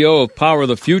CEO of Power of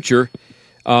the Future.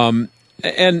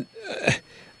 And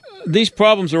these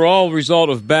problems are all a result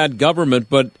of bad government,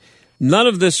 but none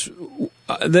of this,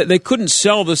 they couldn't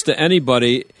sell this to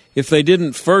anybody if they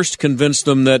didn't first convince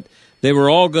them that they were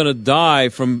all going to die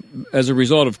as a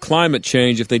result of climate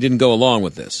change if they didn't go along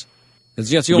with this. That's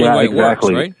the only way it works,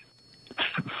 right?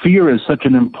 Fear is such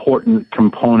an important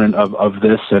component of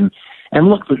this. And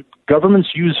look, the governments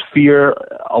use fear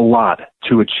a lot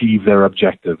to achieve their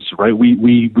objectives, right?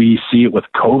 We see it with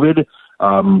COVID.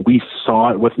 We saw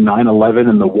it with 9/11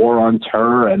 and the war on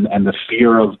terror and the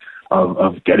fear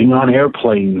of getting on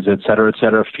airplanes, et cetera, et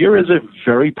cetera. Fear is a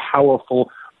very powerful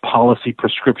policy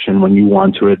prescription when you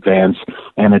want to advance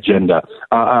an agenda.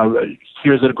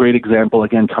 Here's a great example,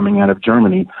 again, coming out of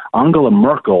Germany. Angela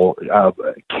Merkel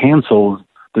canceled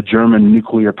the German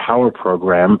nuclear power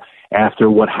program after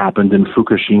what happened in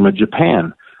Fukushima,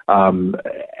 Japan.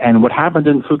 And what happened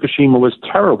in Fukushima was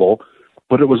terrible,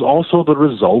 but it was also the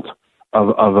result of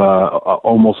a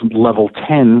almost level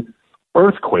 10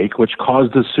 earthquake, which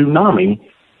caused a tsunami.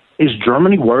 Is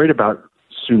Germany worried about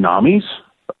tsunamis?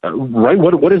 Right?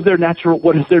 What is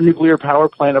their nuclear power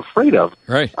plant afraid of?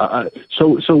 Right.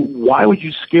 So why would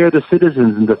you scare the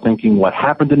citizens into thinking what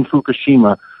happened in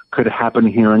Fukushima could happen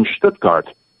here in Stuttgart?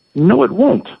 No, it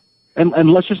won't.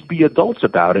 And let's just be adults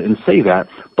about it and say that.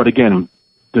 But again,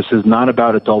 this is not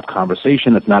about adult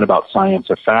conversation. It's not about science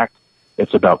or fact.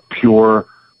 It's about pure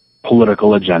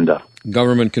political agenda.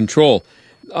 Government control.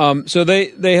 So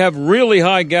they have really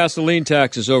high gasoline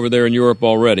taxes over there in Europe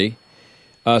already,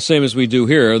 same as we do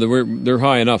here. They're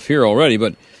high enough here already.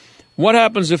 But what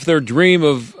happens if their dream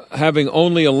of having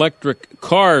only electric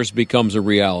cars becomes a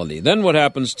reality? Then what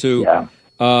happens to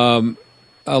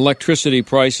electricity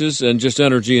prices and just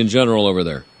energy in general over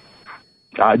there?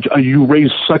 You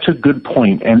raise such a good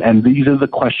point, and these are the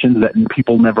questions that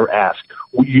people never ask.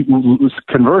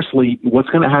 Conversely, what's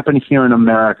going to happen here in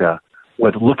America?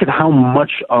 Look at how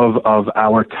much of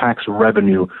our tax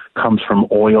revenue comes from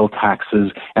oil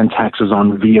taxes and taxes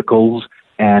on vehicles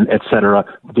and et cetera.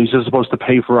 These are supposed to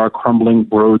pay for our crumbling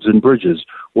roads and bridges.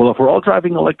 Well, if we're all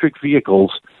driving electric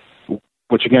vehicles,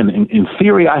 which again, in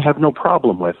theory, I have no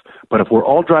problem with, but if we're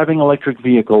all driving electric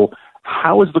vehicle,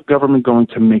 how is the government going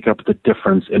to make up the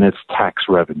difference in its tax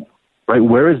revenue? Right?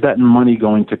 Where is that money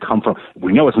going to come from?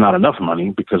 We know it's not enough money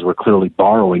because we're clearly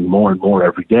borrowing more and more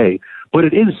every day, but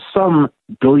it is some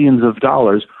billions of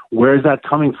dollars. Where is that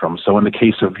coming from? So in the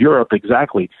case of Europe,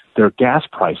 exactly, their gas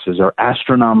prices are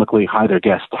astronomically high. Their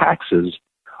gas taxes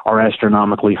are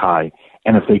astronomically high.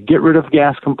 And if they get rid of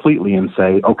gas completely and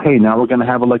say, okay, now we're going to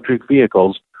have electric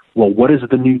vehicles, well, what is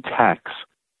the new tax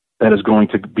that is going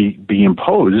to be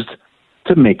imposed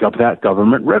to make up that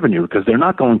government revenue? Because they're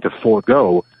not going to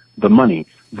forego the money.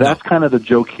 That's kind of the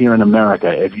joke here in America.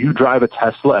 If you drive a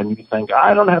Tesla and you think,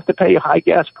 I don't have to pay high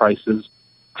gas prices,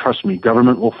 trust me,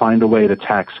 government will find a way to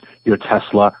tax your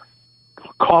Tesla.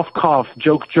 Cough, cough,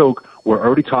 joke, joke. We're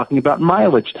already talking about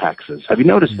mileage taxes. Have you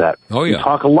noticed that? Oh, yeah. We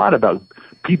talk a lot about,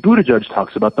 Pete Buttigieg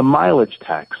talks about the mileage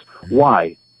tax.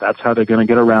 Why? That's how they're going to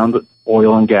get around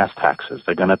oil and gas taxes.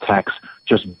 They're going to tax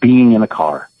just being in a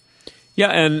car. Yeah,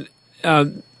 and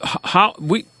it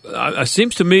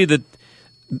seems to me that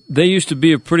they used to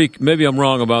be maybe I'm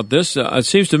wrong about this. It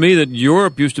seems to me that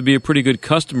Europe used to be a pretty good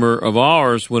customer of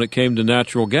ours when it came to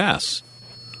natural gas.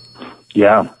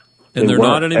 Yeah. And they're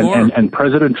not anymore. And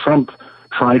President Trump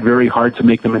tried very hard to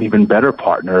make them an even better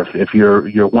partner. If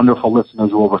your wonderful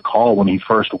listeners will recall when he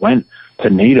first went to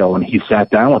NATO and he sat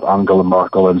down with Angela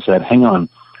Merkel and said, hang on,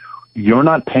 you're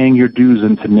not paying your dues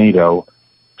into NATO,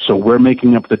 so we're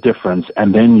making up the difference,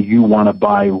 and then you want to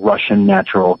buy Russian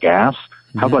natural gas?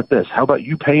 How about this? How about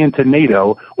you pay into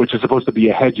NATO, which is supposed to be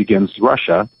a hedge against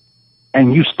Russia,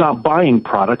 and you stop buying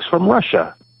products from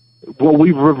Russia? Well,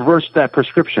 we've reversed that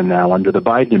prescription now under the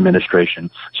Biden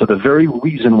administration. So the very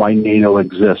reason why NATO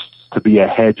exists, to be a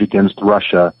hedge against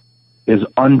Russia, is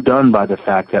undone by the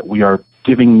fact that we are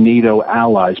giving NATO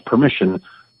allies permission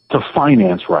to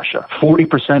finance Russia.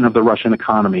 40% of the Russian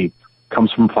economy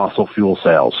comes from fossil fuel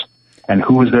sales. And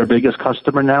who is their biggest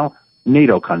customer now?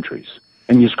 NATO countries.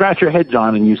 And you scratch your head,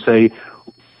 John, and you say,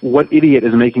 what idiot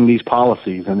is making these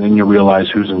policies? And then you realize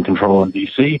who's in control in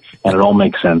D.C., and it all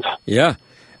makes sense. Yeah.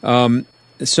 How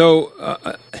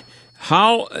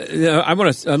I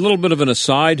want a little bit of an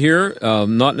aside here,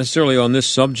 not necessarily on this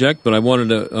subject, but I wanted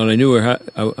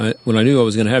to. When I knew I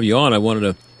was going to have you on, I wanted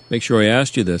to make sure I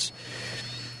asked you this.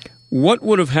 What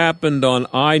would have happened on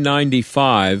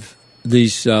I-95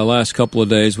 these last couple of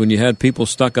days when you had people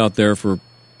stuck out there for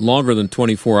longer than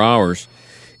 24 hours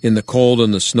in the cold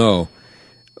and the snow?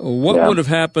 What would have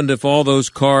happened if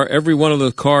every one of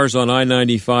those cars on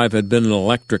I-95 had been an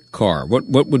electric car? What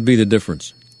would be the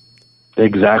difference?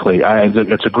 Exactly.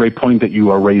 It's a great point that you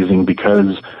are raising,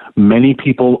 because many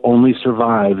people only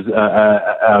survived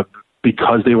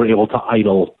because they were able to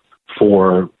idle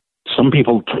for, some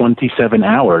people, 27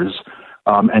 hours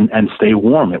and stay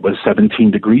warm. It was 17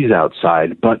 degrees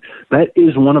outside. But that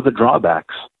is one of the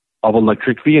drawbacks of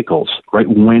electric vehicles, right?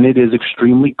 When it is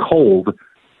extremely cold,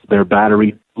 their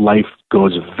battery life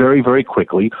goes very, very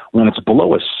quickly. When it's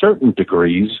below a certain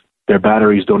degrees, their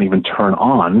batteries don't even turn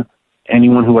on.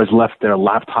 Anyone who has left their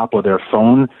laptop or their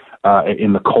phone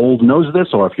in the cold knows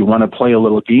this, or if you want to play a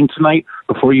little game tonight,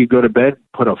 before you go to bed,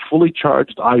 put a fully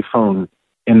charged iPhone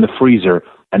in the freezer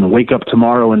and wake up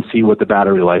tomorrow and see what the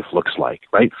battery life looks like,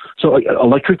 right? So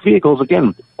electric vehicles,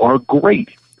 again, are great,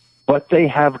 but they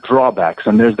have drawbacks.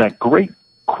 And there's that great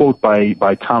quote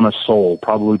by Thomas Sowell,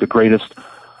 probably the greatest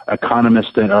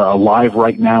economist alive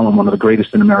right now and one of the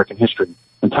greatest in American history.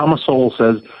 And Thomas Sowell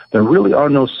says, there really are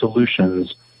no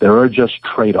solutions, there are just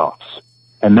trade-offs.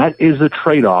 And that is a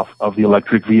trade-off of the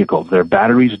electric vehicles. Their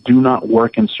batteries do not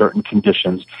work in certain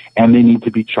conditions, and they need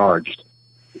to be charged.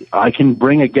 I can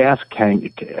bring a gas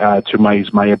tank to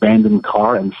my abandoned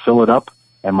car and fill it up,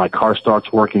 and my car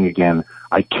starts working again.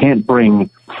 I can't bring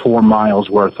 4 miles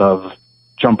worth of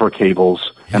jumper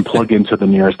cables and plug into the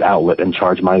nearest outlet and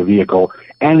charge my vehicle.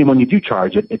 And when you do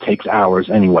charge it, it takes hours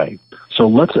anyway. So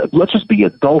let's just be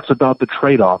adults about the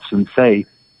trade-offs and say,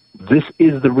 this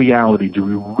is the reality. Do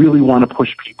we really want to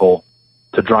push people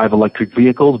to drive electric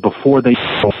vehicles before they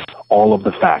know all of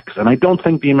the facts? And I don't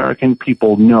think the American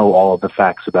people know all of the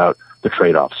facts about the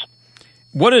trade-offs.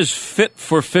 What is Fit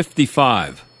for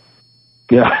 55?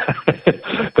 Yeah,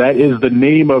 that is the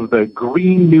name of the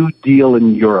Green New Deal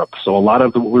in Europe. So a lot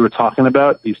of what we were talking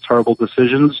about, these terrible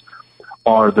decisions,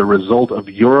 are the result of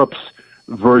Europe's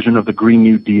version of the Green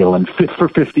New Deal. And Fit for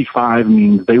 55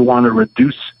 means they want to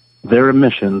reduce their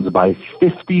emissions by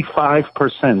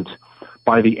 55%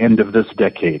 by the end of this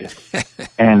decade.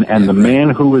 and the man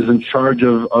who is in charge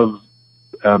of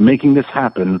making this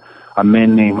happen, a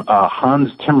man named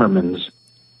Hans Timmermans,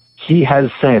 he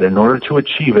has said in order to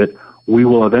achieve it, we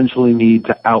will eventually need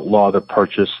to outlaw the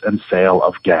purchase and sale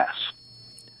of gas.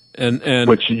 And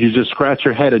which you just scratch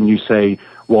your head and you say,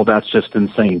 well, that's just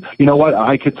insane. You know what?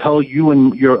 I could tell you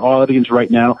and your audience right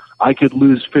now, I could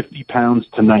lose 50 pounds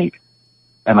tonight,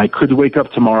 and I could wake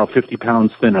up tomorrow 50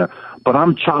 pounds thinner, but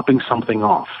I'm chopping something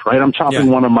off, right? I'm chopping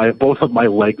both of my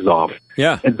legs off.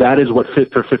 Yeah. And that is what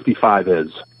Fit for 55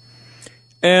 is.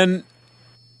 And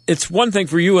it's one thing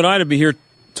for you and I to be here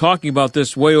talking about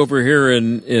this way over here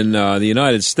in the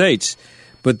United States,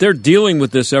 but they're dealing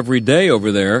with this every day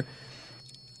over there.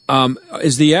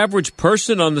 Is the average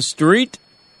person on the street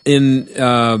in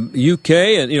UK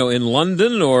and in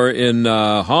London or in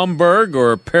Hamburg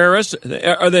or Paris,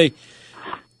 are they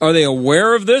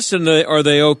aware of this, and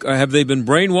have they been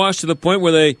brainwashed to the point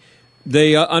where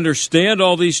they understand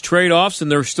all these trade-offs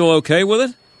and they're still okay with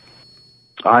it?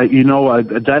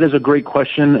 That is a great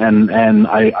question, and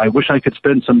I wish I could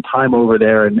spend some time over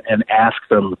there and ask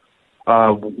them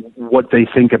what they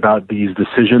think about these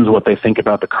decisions, what they think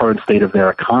about the current state of their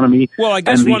economy. Well, I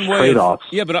guess and one these way, trade-offs.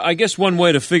 but I guess one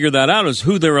way to figure that out is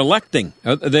who they're electing.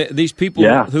 These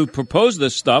people who propose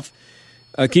this stuff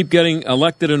keep getting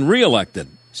elected and reelected.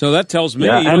 So that tells me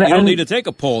you don't need to take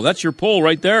a poll. That's your poll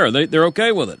right there. They're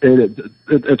okay with it.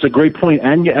 It's a great point.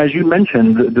 And as you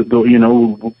mentioned,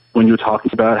 when you're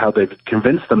talking about how they've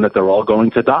convinced them that they're all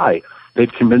going to die,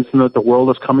 they've convinced them that the world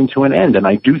is coming to an end. And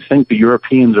I do think the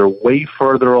Europeans are way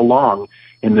further along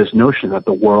in this notion that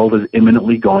the world is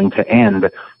imminently going to end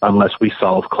unless we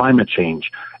solve climate change.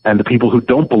 And the people who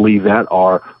don't believe that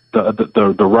are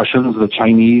the Russians, the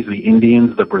Chinese, the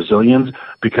Indians, the Brazilians,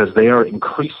 because they are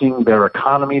increasing their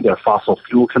economy, their fossil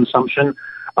fuel consumption,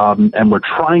 and we're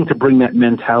trying to bring that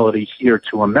mentality here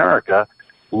to America.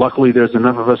 Luckily, there's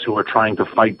enough of us who are trying to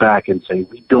fight back and say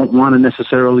we don't want to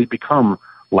necessarily become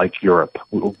like Europe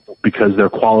because their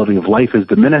quality of life is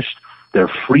diminished, their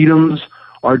freedoms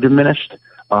are diminished,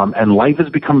 and life has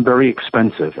become very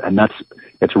expensive. And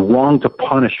it's wrong to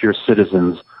punish your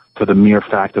citizens for the mere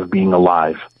fact of being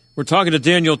alive. We're talking to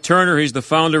Daniel Turner. He's the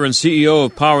founder and CEO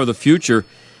of Power of the Future.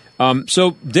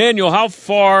 So, Daniel, how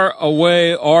far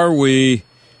away are we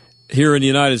here in the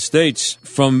United States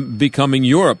from becoming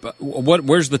Europe?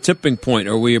 Where's the tipping point?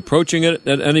 Are we approaching it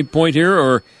at any point here,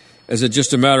 or is it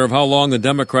just a matter of how long the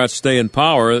Democrats stay in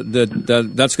power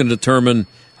that's going to determine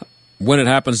when it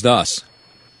happens to us?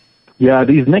 Yeah,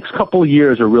 these next couple of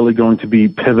years are really going to be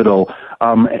pivotal.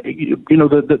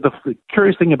 The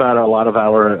curious thing about a lot of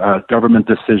our government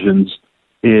decisions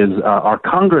is our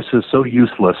Congress is so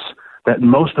useless that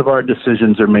most of our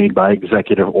decisions are made by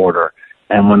executive order.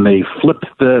 And when they flip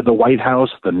the White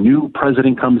House, the new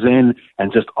president comes in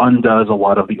and just undoes a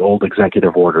lot of the old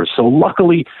executive orders. So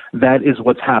luckily, that is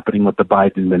what's happening with the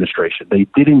Biden administration. They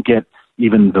didn't get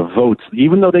even the votes.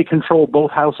 Even though they control both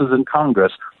houses in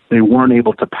Congress, they weren't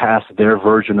able to pass their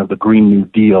version of the Green New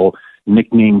Deal,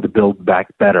 nicknamed Build Back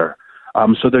Better.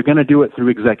 So they're going to do it through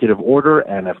executive order,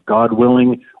 and if God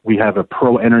willing, we have a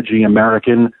pro-energy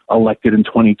American elected in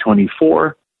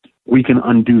 2024, we can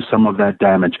undo some of that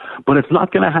damage. But it's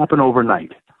not going to happen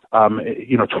overnight.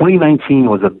 2019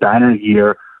 was a banner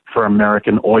year for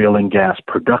American oil and gas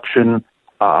production,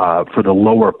 for the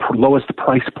lowest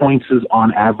price points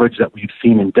on average that we've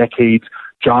seen in decades,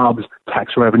 jobs,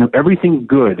 tax revenue, everything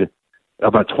good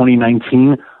about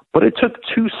 2019. But it took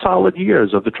 2 solid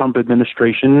years of the Trump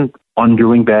administration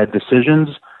undoing bad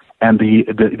decisions and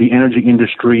the energy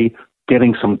industry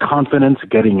getting some confidence,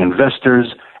 getting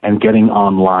investors, and getting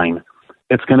online.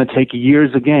 It's going to take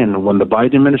years again. When the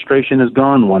Biden administration is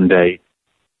gone one day,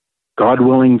 God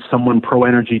willing, someone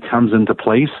pro-energy comes into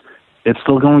place, it's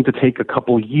still going to take a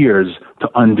couple years to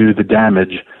undo the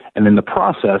damage. And in the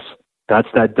process, that's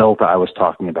that delta I was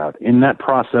talking about. In that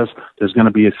process, there's going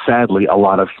to be, sadly, a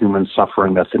lot of human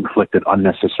suffering that's inflicted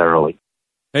unnecessarily.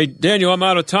 Hey, Daniel, I'm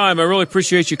out of time. I really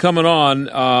appreciate you coming on.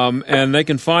 And they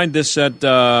can find this at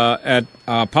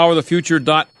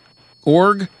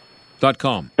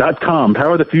powerthefuture.org.com.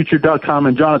 powerthefuture.com.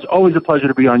 And, John, it's always a pleasure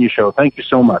to be on your show. Thank you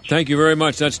so much. Thank you very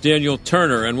much. That's Daniel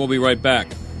Turner, and we'll be right back.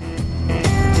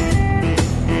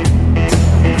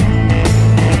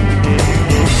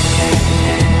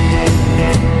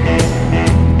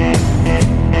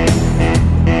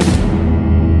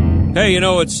 Hey,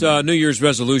 it's New Year's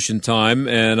resolution time,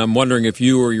 and I'm wondering if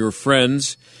you or your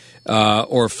friends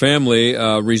or family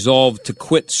resolved to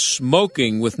quit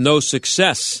smoking with no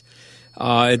success.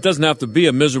 It doesn't have to be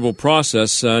a miserable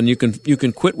process, and you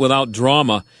can quit without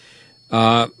drama.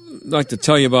 I'd like to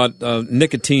tell you about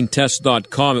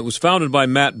nicotinetest.com. It was founded by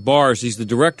Matt Bars. He's the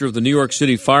director of the New York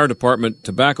City Fire Department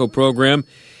tobacco program.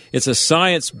 It's a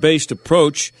science-based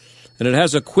approach, and it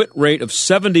has a quit rate of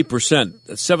 70%.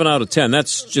 That's 7 out of 10.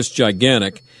 That's just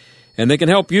gigantic. And they can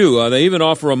help you. They even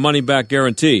offer a money-back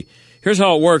guarantee. Here's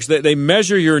how it works. They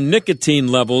measure your nicotine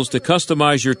levels to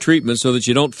customize your treatment so that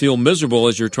you don't feel miserable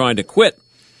as you're trying to quit.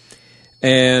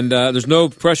 And there's no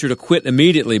pressure to quit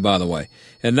immediately, by the way.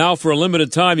 And now for a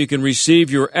limited time, you can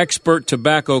receive your expert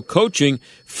tobacco coaching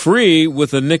free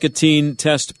with a nicotine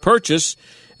test purchase.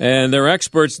 and their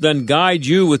experts then guide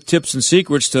you with tips and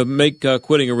secrets to make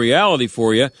quitting a reality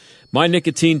for you.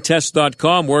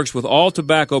 MyNicotineTest.com works with all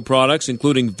tobacco products,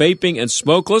 including vaping and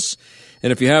smokeless.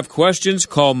 And if you have questions,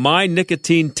 call My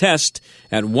Nicotine Test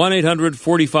at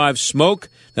 1-800-45-SMOKE.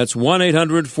 That's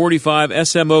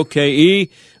 1-800-45-SMOKE.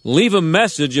 Leave a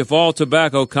message if all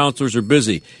tobacco counselors are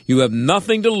busy. You have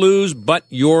nothing to lose but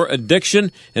your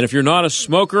addiction. And if you're not a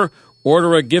smoker,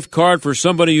 order a gift card for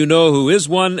somebody you know who is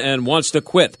one and wants to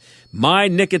quit.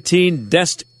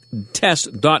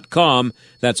 MyNicotineTest.com.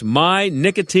 That's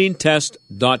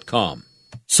MyNicotineTest.com.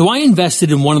 So I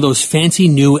invested in one of those fancy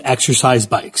new exercise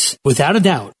bikes. Without a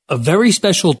doubt, a very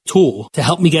special tool to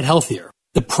help me get healthier.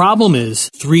 The problem is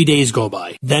 3 days go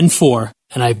by, then 4,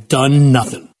 and I've done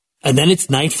nothing. And then it's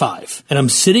night 5, and I'm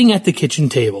sitting at the kitchen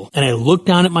table, and I look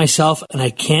down at myself, and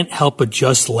I can't help but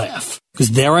just laugh.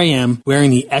 Because there I am,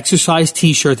 wearing the exercise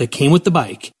t-shirt that came with the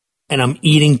bike, and I'm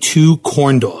eating 2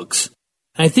 corn dogs.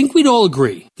 And I think we'd all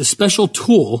agree, the special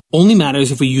tool only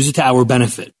matters if we use it to our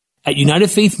benefit. At United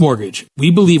Faith Mortgage,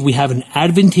 we believe we have an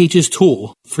advantageous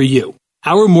tool for you.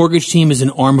 Our mortgage team is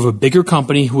an arm of a bigger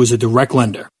company who is a direct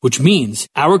lender, which means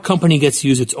our company gets to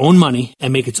use its own money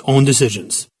and make its own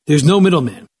decisions. There's no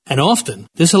middleman. And often,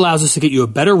 this allows us to get you a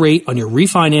better rate on your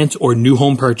refinance or new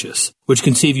home purchase, which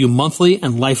can save you monthly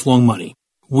and lifelong money.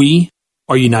 We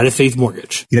are United Faith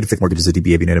Mortgage. United Faith Mortgage is a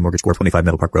DBA of United Mortgage Corp. 25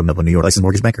 Meadow Park Road, Melville, New York. Licensed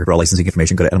mortgage banker. For all licensing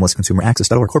information, go to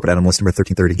NMLSConsumerAccess.org. Corporate NMLS number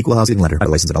 1330. Equal housing lender. By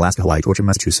license in Alaska, Hawaii, Georgia,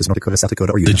 Massachusetts, North Dakota, South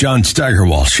Dakota, or Utah. The John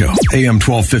Steigerwald Show. AM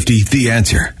 1250, The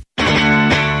Answer. Well,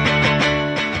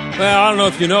 I don't know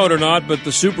if you know it or not, but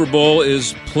the Super Bowl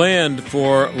is planned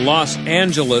for Los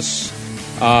Angeles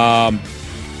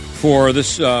for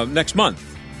this next month.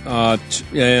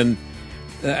 And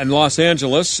Los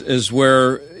Angeles is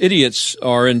where idiots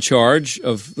are in charge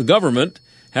of the government,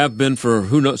 have been for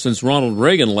who knows since Ronald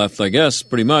Reagan left, I guess,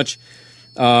 pretty much.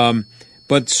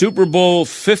 But Super Bowl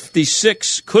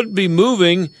 56 could be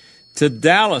moving to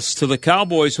Dallas, to the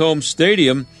Cowboys' home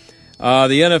stadium.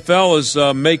 The NFL is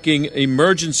making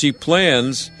emergency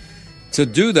plans to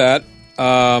do that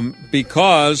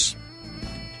because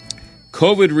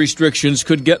COVID restrictions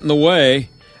could get in the way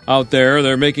out there.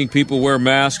 They're making people wear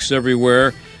masks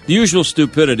everywhere. The usual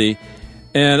stupidity.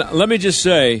 And let me just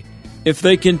say, if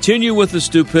they continue with the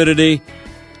stupidity,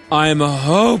 I'm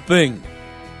hoping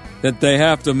that they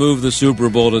have to move the Super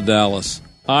Bowl to Dallas.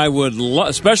 I would,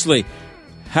 especially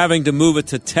having to move it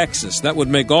to Texas. That would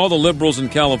make all the liberals in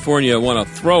California want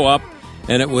to throw up,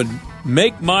 and it would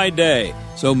make my day.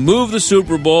 So move the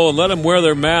Super Bowl and let them wear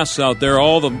their masks out there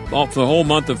for the whole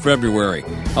month of February.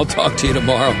 I'll talk to you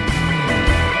tomorrow.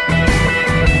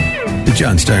 The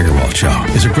John Steigerwald Show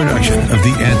is a production of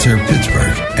The Answer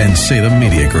Pittsburgh and Salem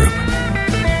Media Group.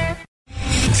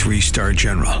 3-star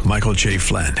General Michael J.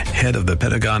 Flynn, head of the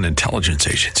Pentagon Intelligence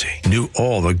Agency, knew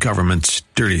all the government's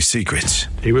dirty secrets.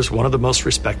 He was one of the most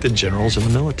respected generals in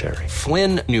the military.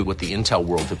 Flynn knew what the intel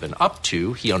world had been up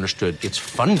to. He understood its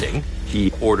funding.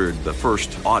 He ordered the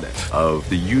first audit of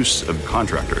the use of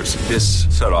contractors. This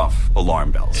set off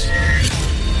alarm bells.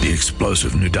 The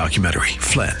explosive new documentary,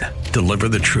 Flynn, Deliver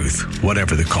the Truth,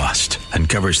 Whatever the Cost,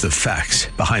 uncovers the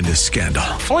facts behind this scandal.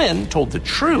 Flynn told the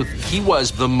truth. He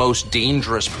was the most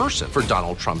dangerous person for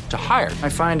Donald Trump to hire. I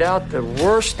find out the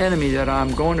worst enemy that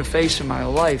I'm going to face in my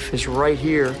life is right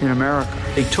here in America.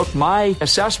 They took my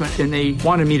assessment and they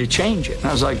wanted me to change it. And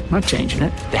I was like, I'm not changing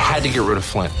it. They had to get rid of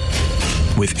Flynn.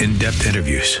 With in-depth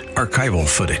interviews, archival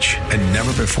footage, and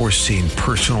never-before-seen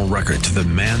personal records of the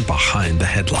man behind the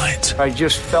headlines. I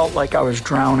just felt like I was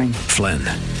drowning. Flynn,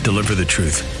 Deliver the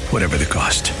Truth, Whatever the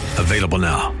Cost. Available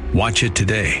now. Watch it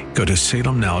today. Go to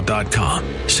salemnow.com.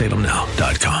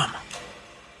 salemnow.com.